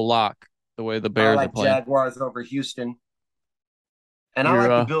mortal lock. The way the Bears are playing. Jaguars over Houston. And I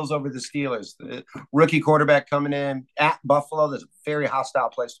like the Bills over the Steelers. The rookie quarterback coming in at Buffalo. There's a very hostile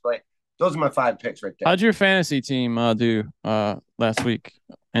place to play. Those are my 5 picks right there. How'd your fantasy team do last week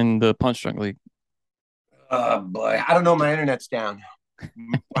in the Punch Drunk League? Boy, I don't know. My internet's down.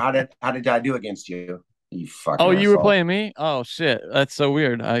 How did I do against you? You fucking. Oh, you were playing me? Oh shit, that's so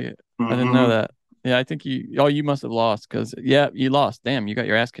weird. I didn't know that. Yeah, I think you must have lost because you lost. Damn, you got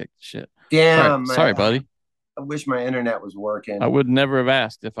your ass kicked. Shit. Damn. Sorry buddy. wish my internet was working. I would never have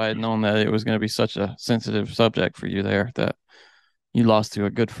asked if I had known that it was going to be such a sensitive subject for you there, that you lost to a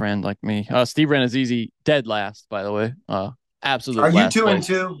good friend like me. Steve Renazizi, dead last, by the way. Absolute. Are you last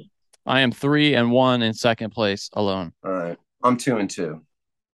 2-2? I am 3-1 in second place alone. All right. I'm 2-2.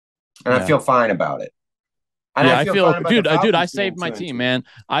 And I feel fine about it. And I feel dude, I saved my team, man.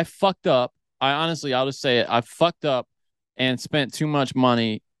 I fucked up. I'll just say it. I fucked up and spent too much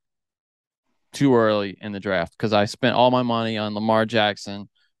money too early in the draft because I spent all my money on Lamar Jackson,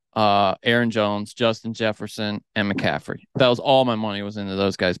 Aaron Jones, Justin Jefferson, and McCaffrey. That was all my money was into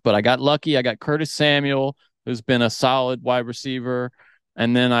those guys. But I got lucky. I got Curtis Samuel, who's been a solid wide receiver.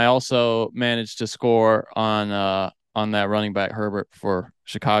 And then I also managed to score on that running back Herbert for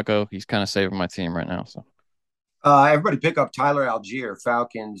Chicago. He's kind of saving my team right now. So everybody pick up Tyler Algier,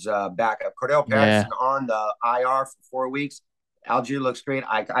 Falcons backup. Cordell Patterson on the IR for 4 weeks. Algier looks great.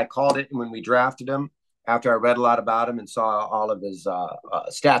 I called it when we drafted him after I read a lot about him and saw all of his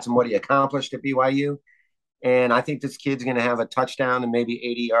stats and what he accomplished at BYU. And I think this kid's going to have a touchdown and maybe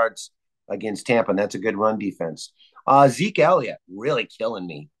 80 yards against Tampa, and that's a good run defense. Zeke Elliott really killing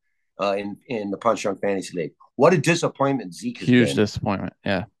me in the Punch Drunk Fantasy League. What a disappointment Zeke has been. Huge disappointment,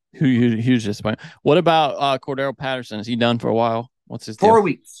 yeah. Huge disappointment. What about Cordell Patterson? Is he done for a while? What's his deal? 4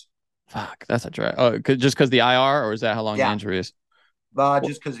 weeks. Fuck, that's a drag. Just because the IR, or is that how long the injury is?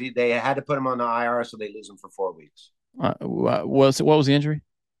 Just because they had to put him on the IR, so they lose him for 4 weeks. What was the injury?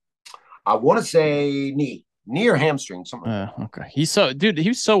 I want to say knee or hamstring, something. Okay. He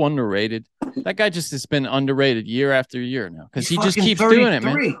was so underrated. That guy just has been underrated year after year now because he just keeps doing it,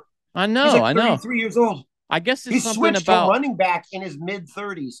 man. I know. He's like 33 years old. I guess it's he something switched about to running back in his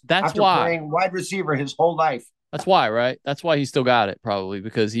mid-30s. That's after why playing wide receiver his whole life. That's why, right? That's why he still got it, probably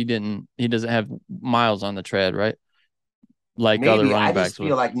because he doesn't have miles on the tread, right? Like other running backs. I just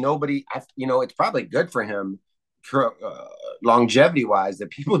feel like nobody, it's probably good for him, longevity-wise, that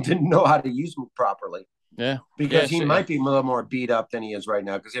people didn't know how to use him properly. Yeah, because he might be a little more beat up than he is right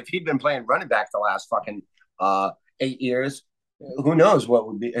now. Because if he'd been playing running back the last fucking 8 years, who knows what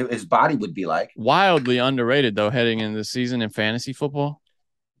would be his body would be like. Wildly underrated though, heading into the season in fantasy football.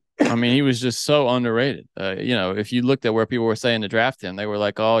 I mean, he was just so underrated. If you looked at where people were saying to draft him, they were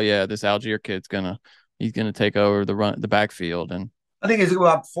like, "Oh yeah, this Algier kid's he's gonna take over the backfield." And I think he's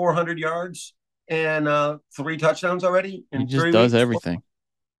about 400 yards and 3 touchdowns already. He just does everything.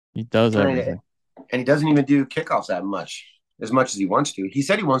 He does everything. And he doesn't even do kickoffs as much as he wants to. He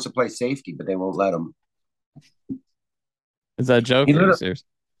said he wants to play safety, but they won't let him. Is that a joke? Or are you serious?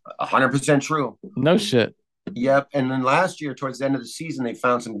 100% true. No shit. Yep. And then last year, towards the end of the season, they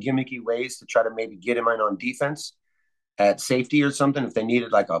found some gimmicky ways to try to maybe get him in on defense at safety or something. If they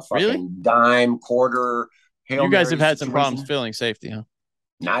needed like a fucking dime, quarter, Hail you guys Mary have had some situation. problems filling safety, huh?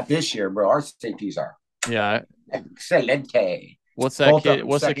 Not this year, bro. Our safeties are. Yeah. Excelente. What's that kid?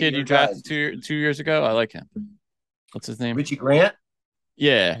 What's the kid you drafted 2 years ago? I like him. What's his name? Richie Grant?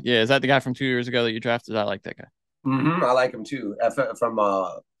 Yeah. Is that the guy from 2 years ago that you drafted? I like that guy. Mm-hmm. I like him too. From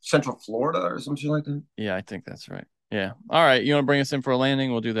Central Florida or something like that. Yeah, I think that's right. Yeah. All right. You want to bring us in for a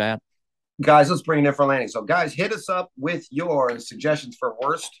landing? We'll do that. Guys, let's bring it in for a landing. So, guys, hit us up with your suggestions for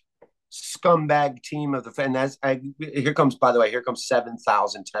worst scumbag team of the fan. Here comes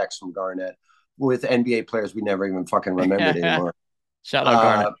 7,000 texts from Garnett with NBA players we never even fucking remembered anymore. Shout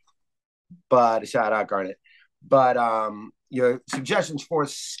out Garnett. Shout out Garnett. But your suggestions for a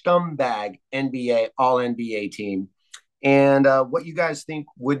scumbag NBA, all NBA team, and what you guys think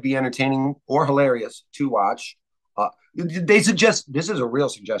would be entertaining or hilarious to watch. They suggest, this is a real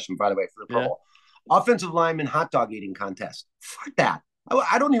suggestion, by the way, for the Pro Bowl. Offensive lineman hot dog eating contest. Fuck that.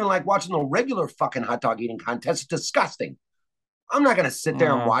 I don't even like watching the regular fucking hot dog eating contest. It's disgusting. I'm not going to sit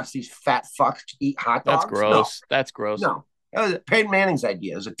there and watch these fat fucks eat hot dogs. That's gross. No. That's gross. No. Peyton Manning's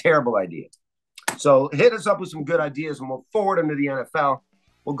idea. It was a terrible idea. So hit us up with some good ideas and we'll forward them to the NFL.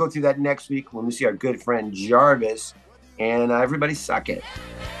 We'll go through that next week when we see our good friend Jarvis. And everybody suck it.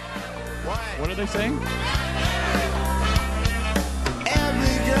 What are they saying?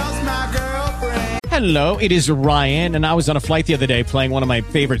 Hello, it is Ryan, and I was on a flight the other day playing one of my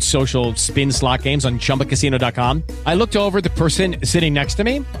favorite social spin slot games on ChumbaCasino.com. I looked over at the person sitting next to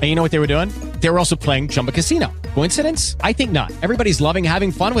me, and you know what they were doing? They were also playing Chumba Casino. Coincidence? I think not. Everybody's loving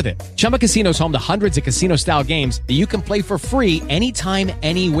having fun with it. Chumba Casino is home to hundreds of casino-style games that you can play for free anytime,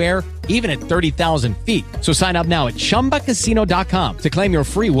 anywhere, even at 30,000 feet. So sign up now at ChumbaCasino.com to claim your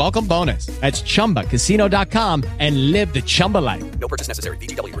free welcome bonus. That's ChumbaCasino.com and live the Chumba life. No purchase necessary.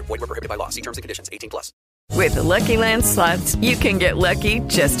 VGW. Void were prohibited by law. See terms and conditions. 18+. With the Lucky Land Slots, you can get lucky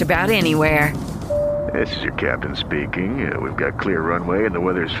just about anywhere. This is your captain speaking. We've got clear runway and the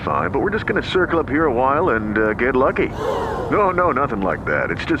weather's fine, but we're just going to circle up here a while and get lucky. No, nothing like that.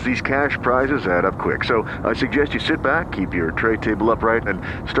 It's just these cash prizes add up quick. So I suggest you sit back, keep your tray table upright, and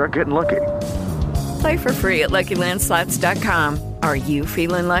start getting lucky. Play for free at LuckyLandSlots.com. Are you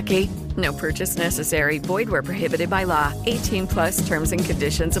feeling lucky? No purchase necessary. Void where prohibited by law. 18+ terms and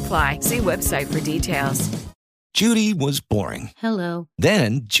conditions apply. See website for details. Judy was boring. Hello.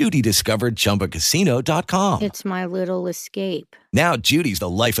 Then Judy discovered ChumbaCasino.com. It's my little escape. Now Judy's the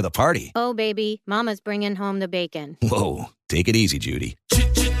life of the party. Oh, baby, mama's bringing home the bacon. Whoa, take it easy, Judy.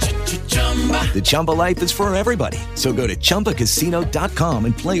 The Chumba life is for everybody. So go to ChumbaCasino.com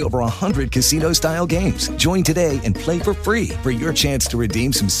and play over 100 casino-style games. Join today and play for free for your chance to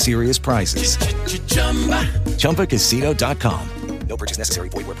redeem some serious prizes. ChumbaCasino.com. No purchase necessary.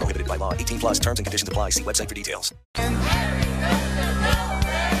 Void where prohibited by law. 18+ terms and conditions apply. See website for details.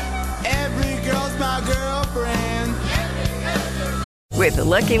 Every girl's my girlfriend. With the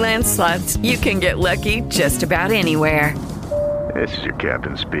Lucky Land Slots, you can get lucky just about anywhere. This is your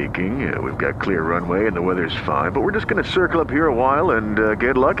captain speaking. We've got clear runway and the weather's fine, but we're just going to circle up here a while and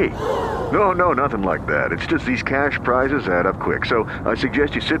get lucky. No, nothing like that. It's just these cash prizes add up quick. So I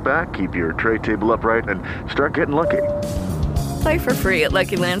suggest you sit back, keep your tray table upright, and start getting lucky. Play for free at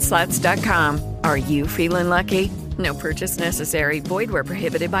LuckyLandSlots.com. Are you feeling lucky? No purchase necessary. Void where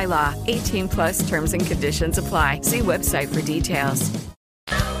prohibited by law. 18+ terms and conditions apply. See website for details.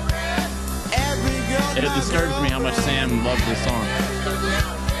 It disturbs me how much Sam loves this song.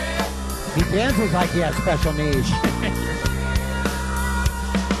 He dances like he has special needs.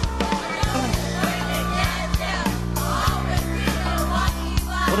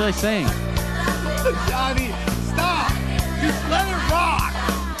 What are they saying? Johnny, stop! Just let it rock!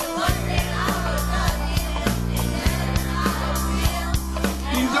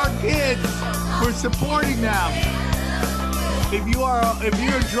 These are kids. We're supporting them. If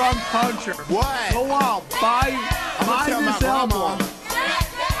you're a drunk puncher, what? Go out, buy this album.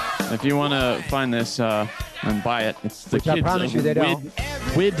 If you want to find this and buy it, it's the kids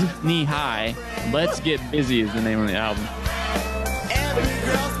of Whitney High. Let's Get Busy is the name of the album. Every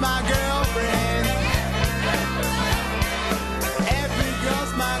girl's my girlfriend. Every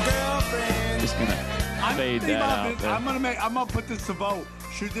girl's my girlfriend. Just gonna fade that out there. I'm gonna put this to vote.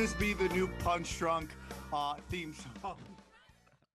 Should this be the new Punch Drunk theme song?